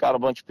got a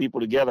bunch of people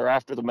together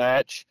after the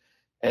match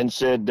and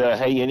said,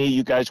 hey, any of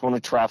you guys want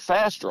to try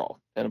fast draw?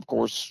 And of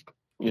course,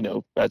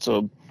 that's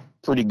a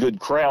pretty good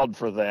crowd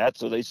for that.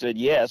 So they said,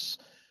 yes,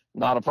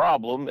 not a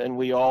problem. And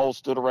we all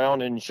stood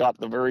around and shot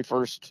the very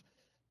first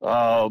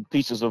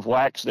pieces of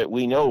wax that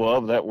we know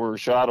of that were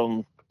shot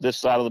on this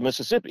side of the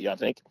Mississippi, I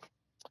think.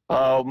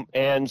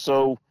 And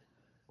so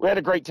we had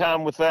a great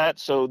time with that.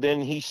 So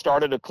then he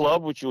started a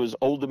club, which was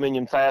Old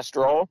Dominion Fast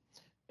Draw.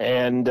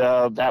 And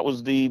that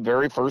was the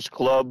very first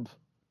club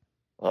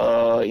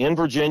in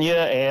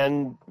Virginia,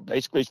 and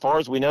basically, as far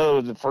as we know,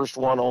 the first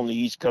one on the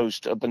East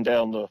Coast up and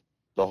down the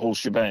whole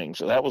shebang.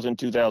 So that was in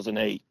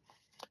 2008.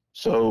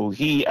 So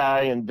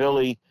I and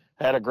Billie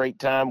had a great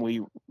time.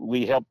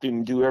 We helped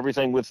him do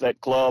everything with that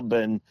club,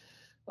 and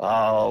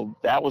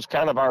that was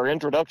kind of our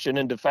introduction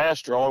into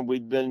fast draw, and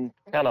we've been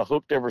kind of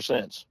hooked ever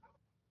since.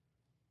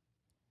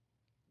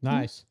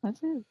 Nice.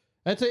 That's it.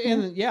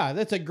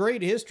 That's a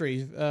great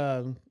history.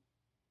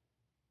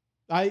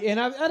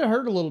 I'd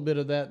heard a little bit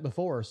of that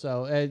before,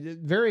 so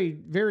very,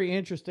 very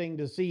interesting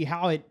to see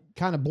how it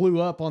kind of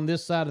blew up on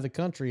this side of the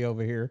country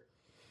over here.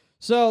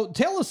 So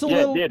tell us a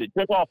little. Yeah, it did. It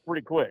took off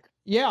pretty quick.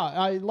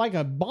 Yeah, like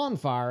a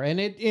bonfire, and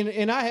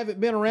I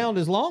haven't been around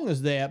as long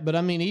as that, but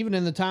I mean, even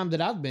in the time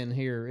that I've been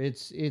here,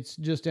 it's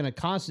just in a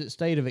constant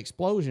state of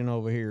explosion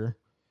over here.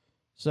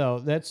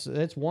 So that's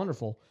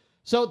wonderful.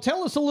 So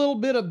tell us a little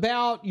bit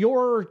about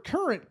your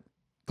current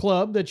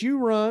club that you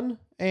run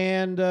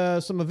and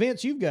some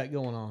events you've got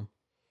going on.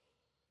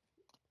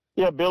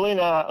 Yeah, Billie and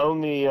I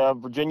own the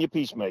Virginia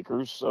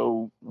Peacemakers,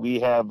 so we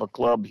have a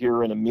club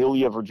here in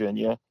Amelia,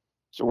 Virginia.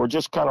 So we're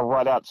just kind of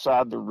right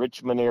outside the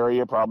Richmond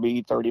area,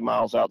 probably 30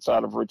 miles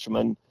outside of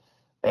Richmond.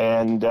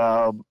 And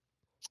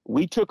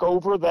we took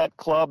over that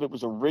club. It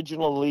was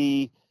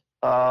originally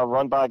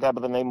run by a guy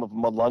by the name of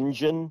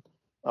Melungeon,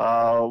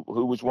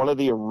 who was one of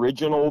the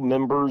original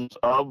members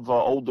of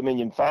Old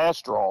Dominion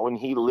Fast Draw, and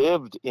he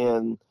lived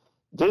in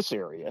this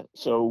area.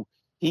 So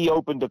he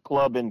opened a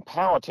club in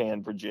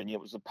Powhatan, Virginia.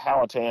 It was the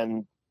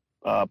Powhatan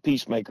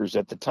Peacemakers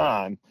at the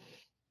time.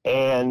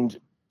 And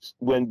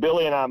when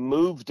Billy and I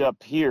moved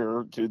up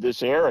here to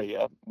this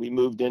area, we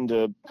moved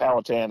into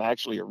Powhatan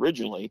actually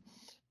originally.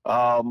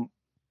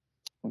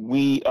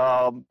 We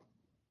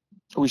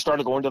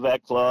started going to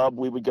that club.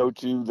 We would go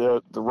to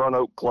the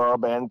Roanoke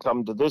Club and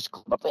come to this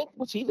club. I think,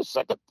 was he the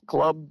second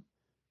club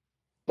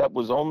that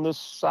was on this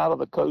side of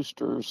the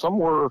coast or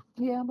somewhere?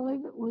 Yeah, I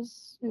believe it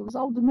was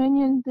Old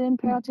Dominion, then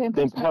Powhatan.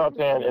 Then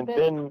Powhatan, and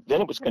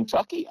then it was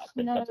Kentucky, I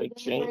think. No, I think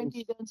changed.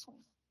 Grandview done swing.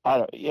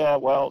 Yeah,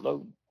 well,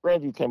 no,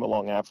 Grandview came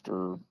along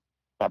after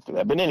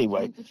that. But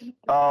anyway,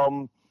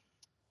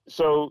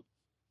 so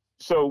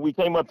we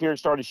came up here and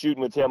started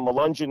shooting with him.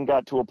 Melungeon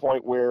got to a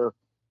point where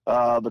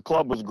the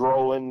club was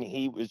growing.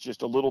 He was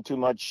just a little too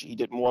much. He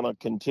didn't want to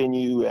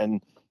continue,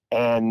 and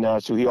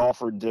so he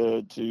offered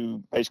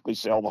to basically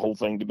sell the whole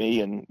thing to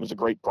me, and it was a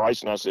great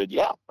price. And I said,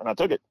 yeah, and I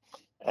took it.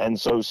 And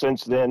so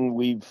since then,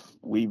 we've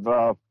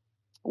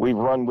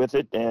run with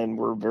it, and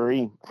we're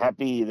very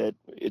happy that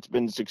it's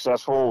been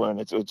successful, and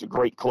it's a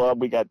great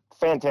club. We got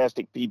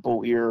fantastic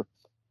people here,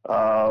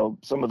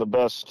 some of the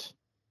best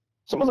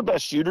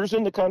shooters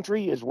in the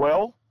country as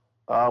well.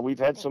 We've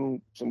had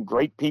some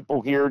great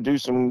people here do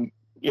some,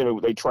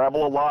 they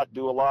travel a lot,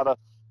 do a lot of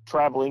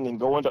traveling and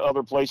going to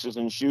other places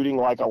and shooting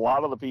like a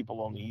lot of the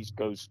people on the East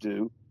Coast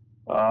do.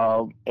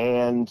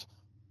 And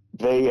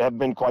they have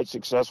been quite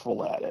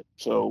successful at it.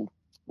 So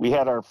we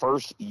had our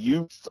first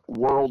youth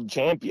world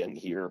champion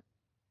here,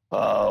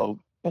 and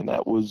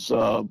that was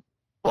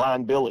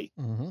Blind Billy.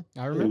 Mm-hmm.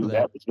 I remember that.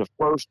 That was the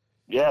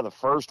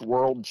first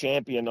world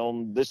champion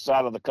on this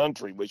side of the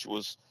country, which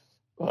was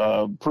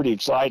pretty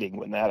exciting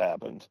when that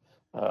happened.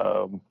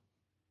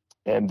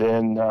 And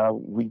then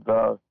we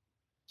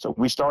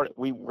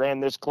ran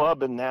this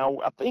club, and now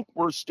I think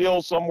we're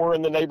still somewhere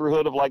in the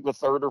neighborhood of like the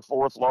third or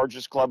fourth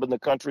largest club in the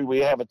country. We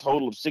have a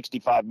total of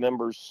 65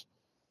 members.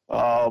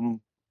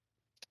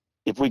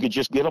 If we could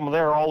just get them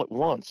there all at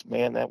once,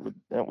 man, that would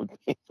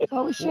be.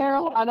 Well, we share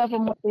a lot of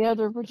them with the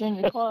other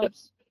Virginia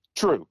clubs.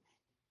 True.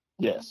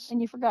 Yes.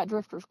 And you forgot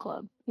Drifters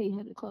Club. He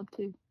had a club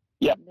too.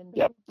 Yep.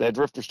 That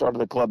Drifter started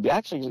the club.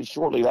 Actually,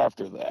 shortly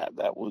after that,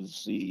 that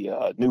was the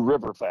New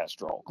River Fast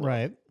Draw Club.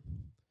 Right.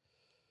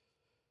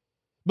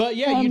 But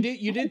yeah,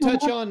 you did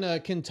touch on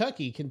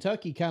Kentucky.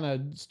 Kentucky kind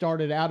of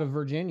started out of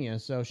Virginia,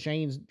 so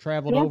Shane's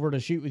traveled over to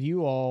shoot with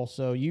you all.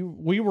 So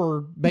we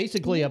were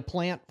basically a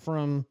plant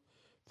from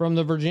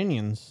the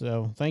Virginians.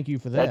 So thank you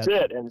for that. That's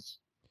it.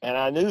 And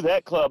I knew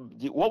that club.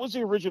 What was the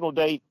original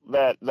date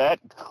that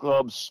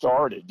club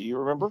started? Do you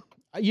remember?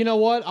 You know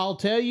what? I'll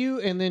tell you,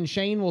 and then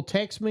Shane will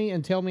text me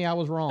and tell me I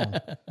was wrong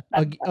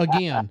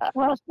again.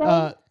 Well,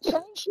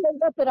 Shane showed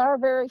up at our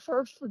very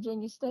first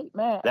Virginia State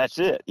match. That's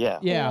it. Yeah.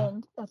 Yeah.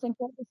 And I think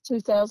that was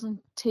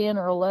 2010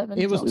 or 11.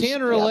 It was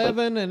 10 or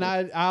 11, and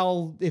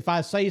I'll if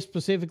I say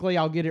specifically,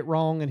 I'll get it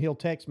wrong, and he'll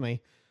text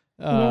me.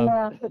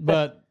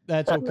 But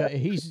that's okay.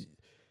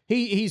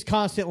 He's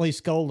constantly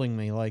scolding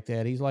me like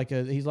that. He's like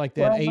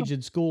that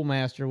aged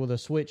schoolmaster with a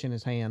switch in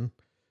his hand.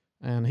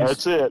 And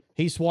that's it.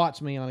 He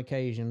swats me on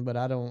occasion, but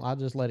I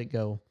just let it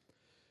go.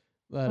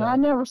 But, I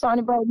never saw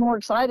anybody more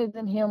excited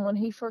than him when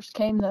he first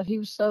came, though. He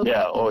was so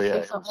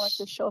something like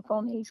to show up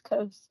on the East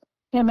Coast.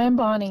 Him and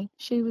Bonnie,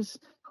 she was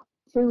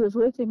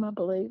with him, I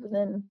believe, and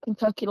then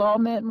Kentucky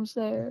Lawman was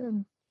there,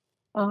 and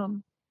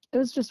it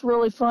was just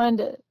really fun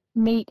to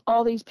meet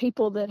all these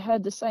people that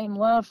had the same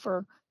love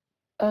for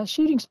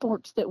shooting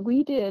sports that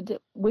we did.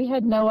 We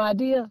had no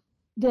idea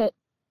that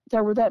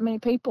there were that many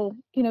people,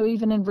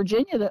 even in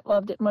Virginia, that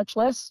loved it, much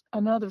less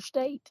another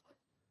state.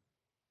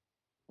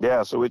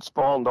 Yeah, so it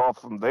spawned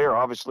off from there.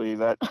 Obviously,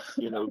 that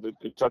the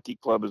Kentucky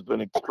club has been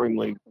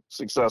extremely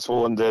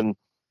successful, and then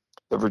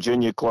the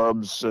Virginia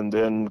clubs, and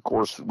then of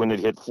course when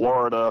it hit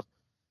Florida,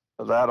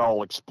 that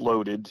all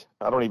exploded.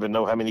 I don't even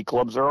know how many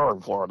clubs there are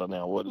in Florida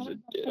now. What is it?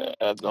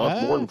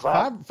 More than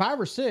five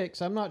or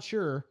six. I'm not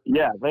sure.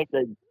 Yeah, I think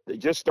they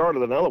just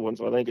started another one,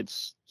 so I think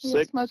it's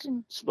 6.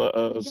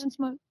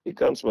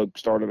 Gunsmoke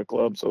started a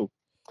club, so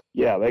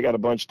yeah, they got a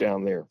bunch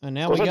down there. And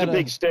now we got a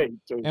big state.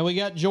 So. And we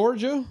got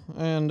Georgia,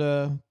 and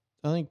I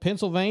think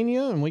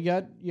Pennsylvania, and we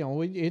got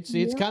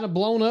it's kind of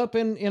blown up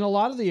in a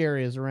lot of the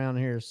areas around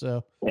here.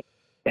 So.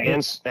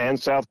 And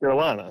South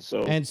Carolina.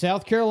 And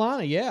South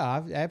Carolina,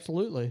 yeah,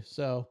 absolutely.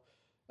 So,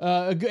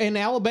 and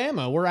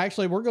Alabama, we're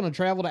going to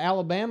travel to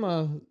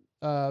Alabama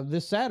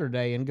this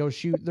Saturday and go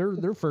shoot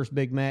their first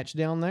big match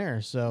down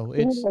there. So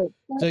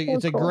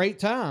it's a great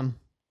time.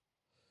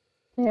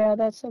 Yeah,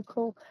 that's so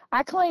cool.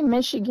 I claim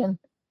Michigan.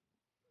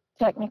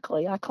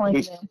 Technically, I claim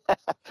them.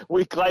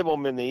 We claim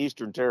them in the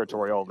Eastern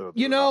Territory all the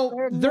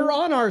time. They're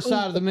on our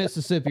side of the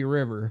Mississippi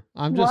River.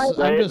 I'm just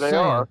saying.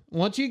 Are.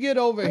 Once you get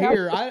over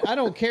here, I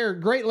don't care.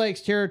 Great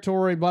Lakes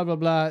Territory, blah blah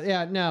blah.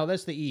 Yeah, no,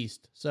 that's the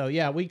East. So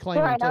yeah, we claim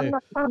them too.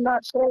 I'm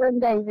not sharing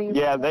Davy.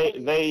 Yeah,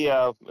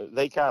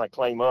 they kind of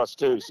claim us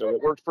too. So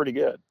it works pretty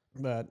good.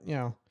 But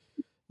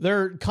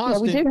they're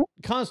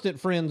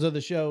constant friends of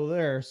the show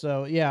there.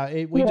 So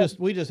yeah,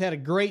 we just had a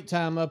great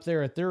time up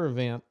there at their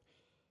event.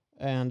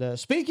 And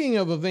speaking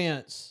of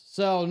events,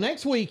 so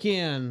next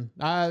weekend,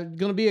 going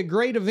to be a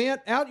great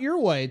event out your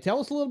way. Tell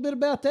us a little bit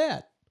about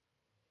that.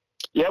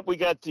 Yep, we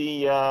got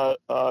the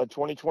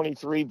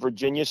 2023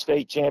 Virginia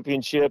State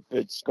Championship.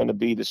 It's going to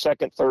be the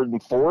 2nd, 3rd,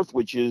 and 4th,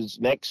 which is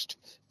next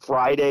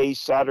Friday,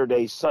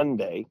 Saturday,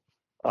 Sunday.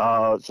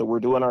 So we're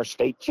doing our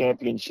state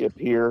championship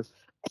here.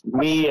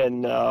 Me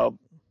and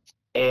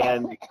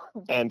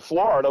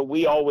Florida,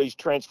 we always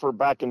transfer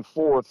back and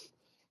forth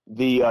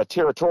the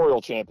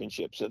territorial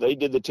championship. So they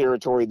did the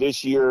territory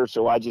this year,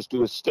 so I just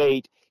do a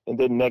state, and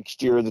then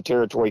next year the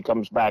territory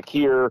comes back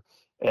here,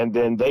 and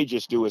then they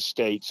just do a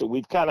state. So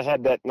we've kind of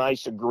had that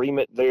nice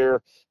agreement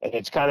there, and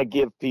it's kind of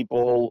give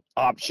people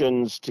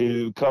options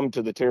to come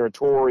to the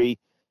territory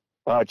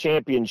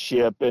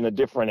championship in a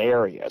different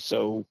area.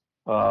 So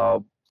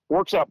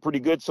works out pretty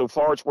good so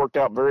far. It's worked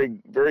out very,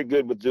 very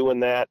good with doing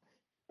that.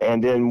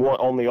 And then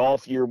on the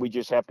off year, we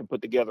just have to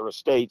put together a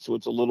state. So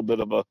it's a little bit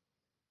of a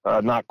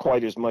not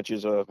quite as much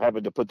as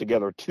having to put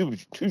together two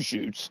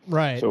shoots.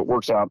 Right. So it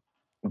works out,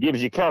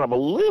 gives you kind of a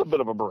little bit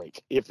of a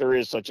break, if there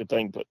is such a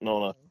thing, putting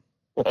on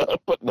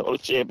a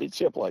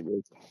championship like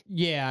this.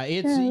 Yeah,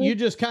 you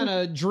just kind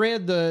of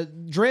dread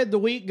the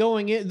week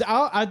going in.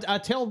 I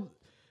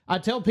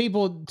tell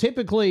people,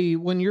 typically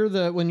when you're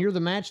the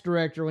match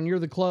director, when you're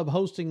the club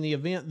hosting the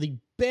event, the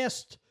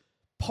best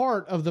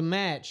part of the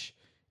match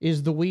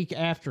is the week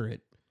after it.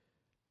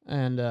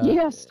 And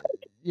yes.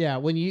 Yeah,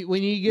 when you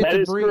get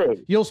to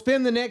breathe, you'll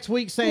spend the next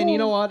week saying, you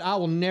know what, I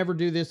will never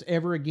do this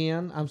ever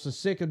again. I'm so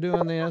sick of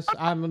doing this.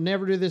 I will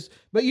never do this.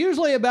 But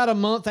usually about a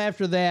month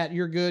after that,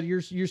 you're good.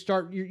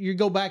 You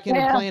go back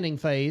into planning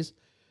phase.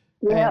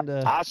 Yeah. And,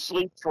 I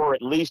sleep for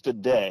at least a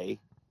day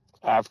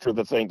after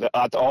the thing.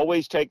 I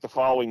always take the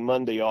following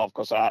Monday off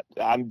because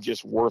I'm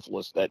just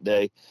worthless that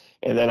day.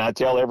 And then I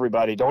tell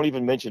everybody, don't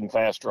even mention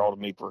fast draw to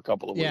me for a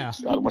couple of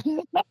weeks.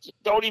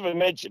 Don't even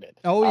mention it.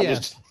 Oh,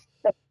 yes.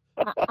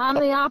 I'm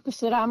the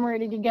opposite. I'm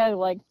ready to go.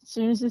 Like, as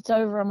soon as it's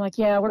over, I'm like,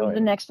 yeah, what are the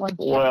next one?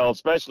 Well,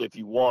 especially if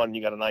you won,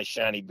 you got a nice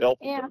shiny belt.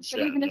 Yeah, but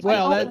even if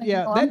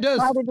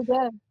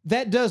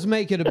that does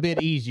make it a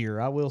bit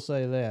easier. I will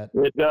say that.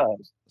 It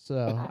does.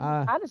 So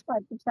I just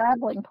like the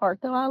traveling part,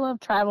 though. I love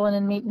traveling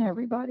and meeting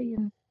everybody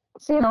and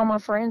seeing all my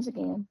friends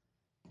again.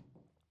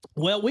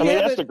 Well,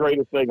 that's the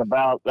greatest thing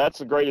about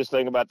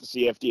the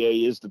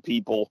CFDA is the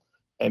people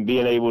and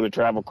being able to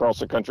travel across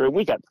the country.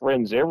 We got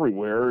friends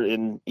everywhere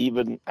and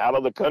even out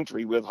of the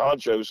country with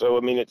Honcho. So, I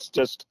mean, it's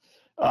just,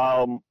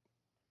 when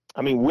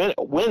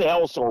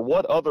else or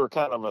what other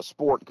kind of a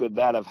sport could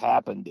that have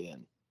happened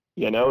in?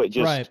 It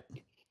just,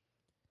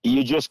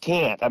 You just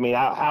can't. I mean,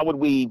 how would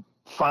we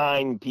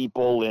find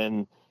people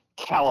in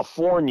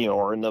California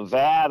or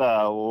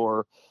Nevada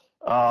or,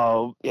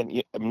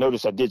 and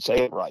notice I did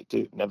say it right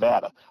too,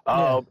 Nevada,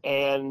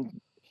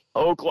 and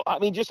Oklahoma. I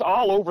mean, just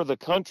all over the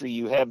country,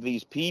 you have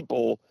these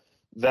people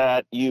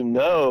that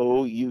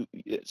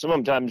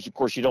sometimes, of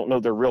course, you don't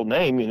know their real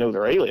name, you know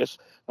their alias,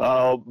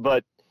 and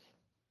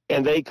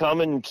they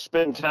come and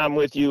spend time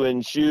with you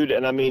and shoot.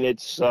 And I mean,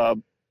 it's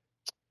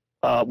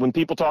when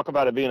people talk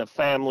about it being a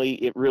family,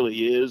 it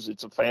really is.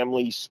 It's a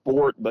family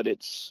sport, but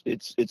it's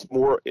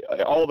more,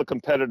 all the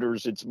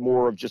competitors, it's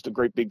more of just a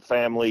great big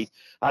family.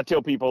 I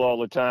tell people all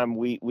the time,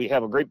 we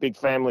have a great big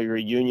family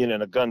reunion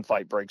and a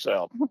gunfight breaks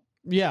out.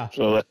 Yeah.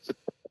 So that's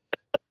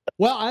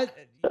well,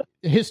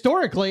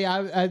 historically,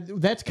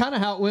 that's kind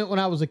of how it went when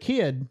I was a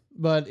kid,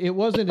 but it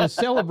wasn't as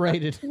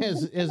celebrated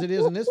as it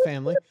is in this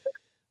family.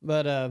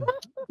 But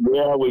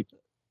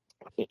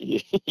you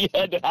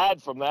had to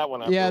hide from that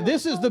one.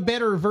 This is the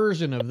better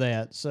version of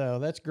that, so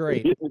that's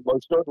great. It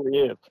most certainly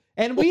is.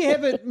 And we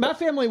haven't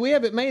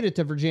made it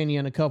to Virginia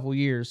in a couple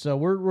years, so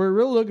we're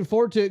really looking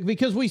forward to it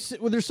because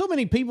there's so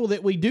many people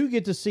that we do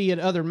get to see at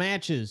other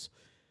matches.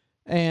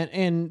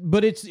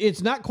 But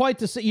it's not quite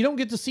the same. You don't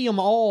get to see them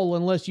all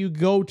unless you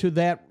go to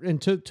that and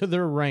to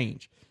their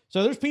range.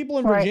 So there's people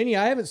in Virginia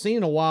I haven't seen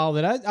in a while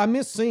that I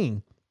miss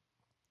seeing,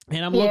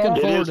 and I'm looking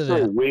forward to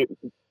that.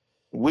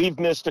 We've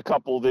missed a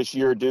couple this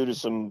year due to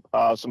some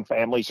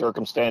family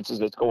circumstances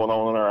that's going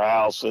on in our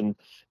house and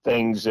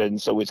things,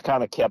 and so it's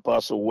kind of kept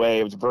us away.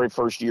 It was the very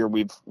first year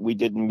we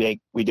didn't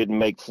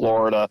make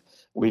Florida.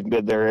 We've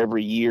been there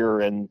every year,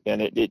 and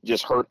it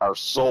just hurt our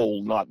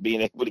soul not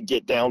being able to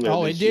get down there.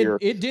 This year.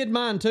 It did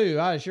mine too.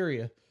 I assure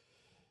you.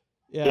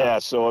 Yeah.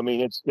 So I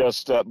mean, it's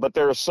just, but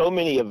there are so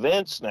many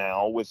events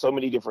now with so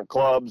many different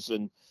clubs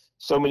and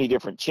so many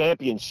different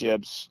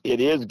championships.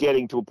 It is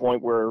getting to a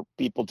point where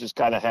people just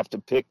kind of have to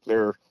pick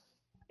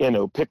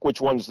pick which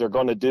ones they're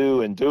going to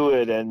do and do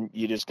it, and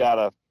you just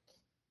gotta.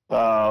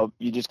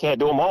 You just can't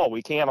do them all.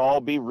 We can't all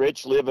be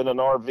rich, live in an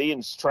RV,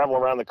 and travel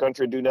around the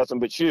country and do nothing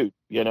but shoot,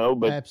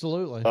 But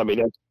absolutely. I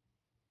mean,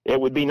 it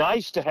would be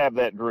nice to have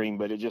that dream,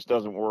 but it just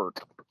doesn't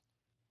work.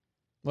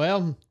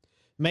 Well,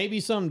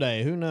 maybe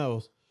someday. Who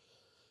knows?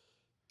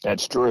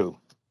 That's true.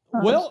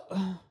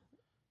 Well,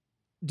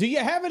 do you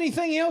have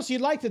anything else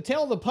you'd like to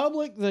tell the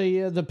public,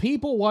 the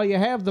people, while you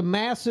have the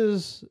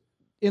masses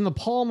in the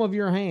palm of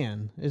your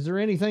hand? Is there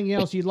anything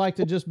else you'd like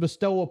to just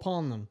bestow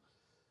upon them?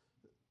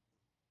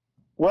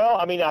 Well,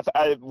 I mean,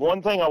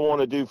 one thing I want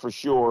to do for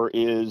sure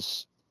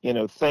is,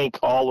 thank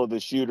all of the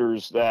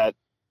shooters that,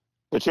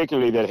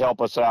 particularly that help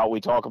us out. We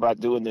talk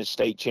about doing this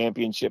state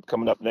championship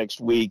coming up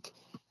next week.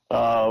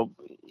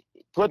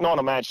 Putting on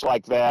a match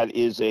like that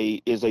is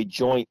a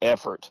joint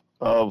effort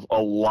of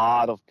a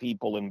lot of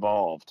people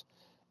involved.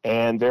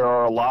 And there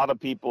are a lot of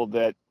people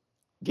that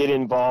get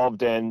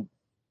involved and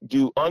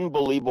do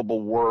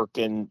unbelievable work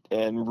and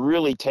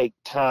really take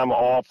time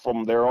off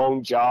from their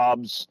own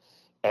jobs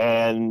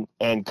and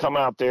come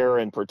out there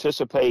and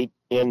participate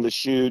in the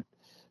shoot.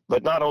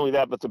 But not only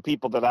that, but the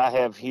people that I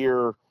have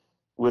here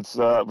with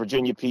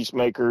Virginia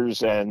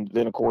Peacemakers, and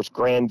then of course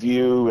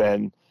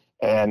Grandview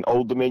and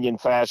Old Dominion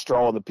Fast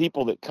Draw, the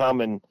people that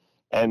come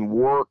and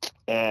work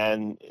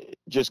and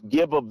just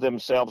give of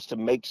themselves to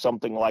make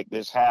something like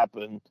this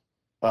happen.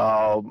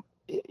 I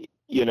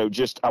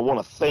want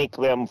to thank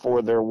them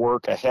for their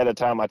work ahead of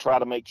time. I try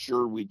to make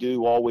sure we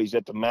do always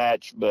at the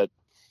match, but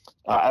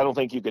I don't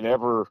think you can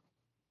ever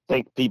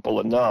thank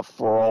people enough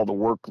for all the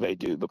work they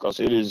do, because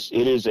it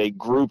is a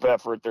group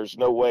effort. There's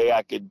no way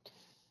I could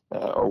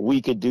or we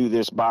could do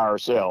this by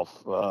ourselves.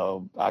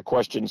 I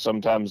question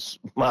sometimes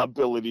my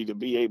ability to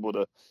be able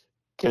to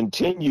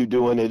continue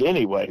doing it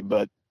anyway,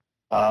 but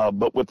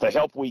with the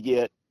help we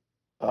get,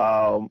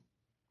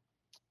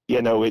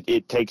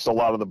 it takes a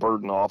lot of the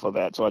burden off of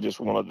that. So I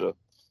just wanted to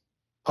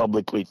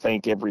publicly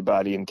thank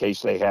everybody in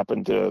case they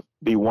happen to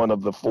be one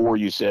of the 4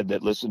 you said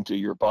that listen to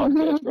your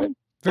podcast, right?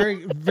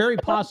 Very, very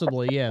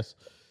possibly, yes.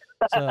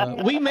 So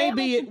we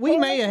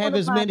may have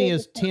as many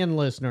as 10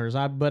 listeners,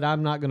 but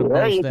I'm not going to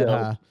boast that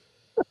high.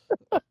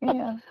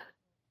 Yeah.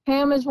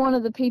 Pam is one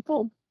of the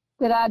people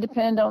that I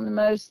depend on the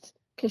most,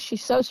 because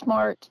she's so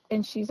smart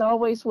and she's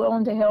always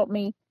willing to help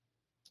me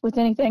with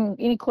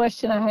any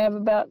question I have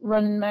about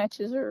running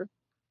matches or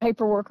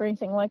paperwork or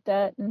anything like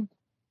that. And,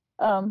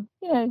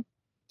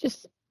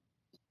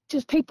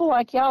 just people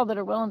like y'all that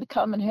are willing to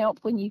come and help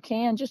when you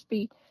can, just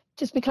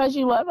because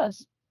you love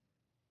us.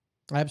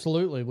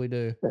 Absolutely, we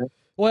do.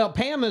 Well,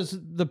 Pam is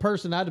the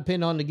person I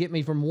depend on to get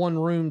me from one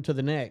room to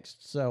the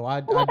next. So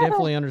I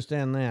definitely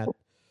understand that.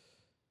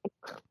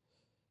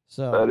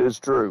 So that is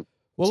true.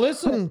 Well,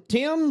 listen,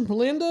 Tim,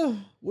 Linda,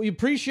 we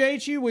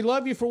appreciate you. We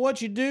love you for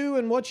what you do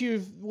and what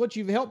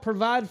you've helped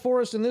provide for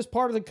us in this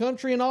part of the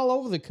country and all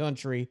over the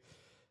country.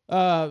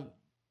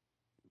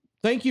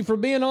 Thank you for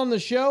being on the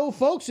show.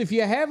 Folks, if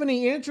you have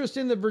any interest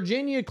in the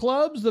Virginia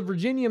clubs, the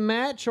Virginia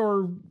match,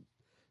 or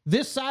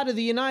this side of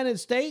the United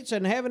States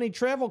and have any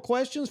travel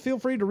questions, feel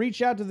free to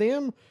reach out to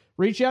them,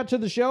 reach out to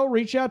the show,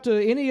 reach out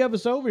to any of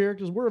us over here,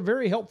 because we're a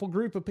very helpful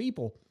group of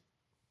people.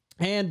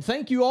 And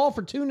thank you all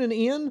for tuning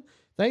in.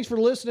 Thanks for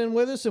listening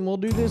with us, and we'll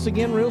do this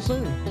again real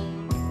soon.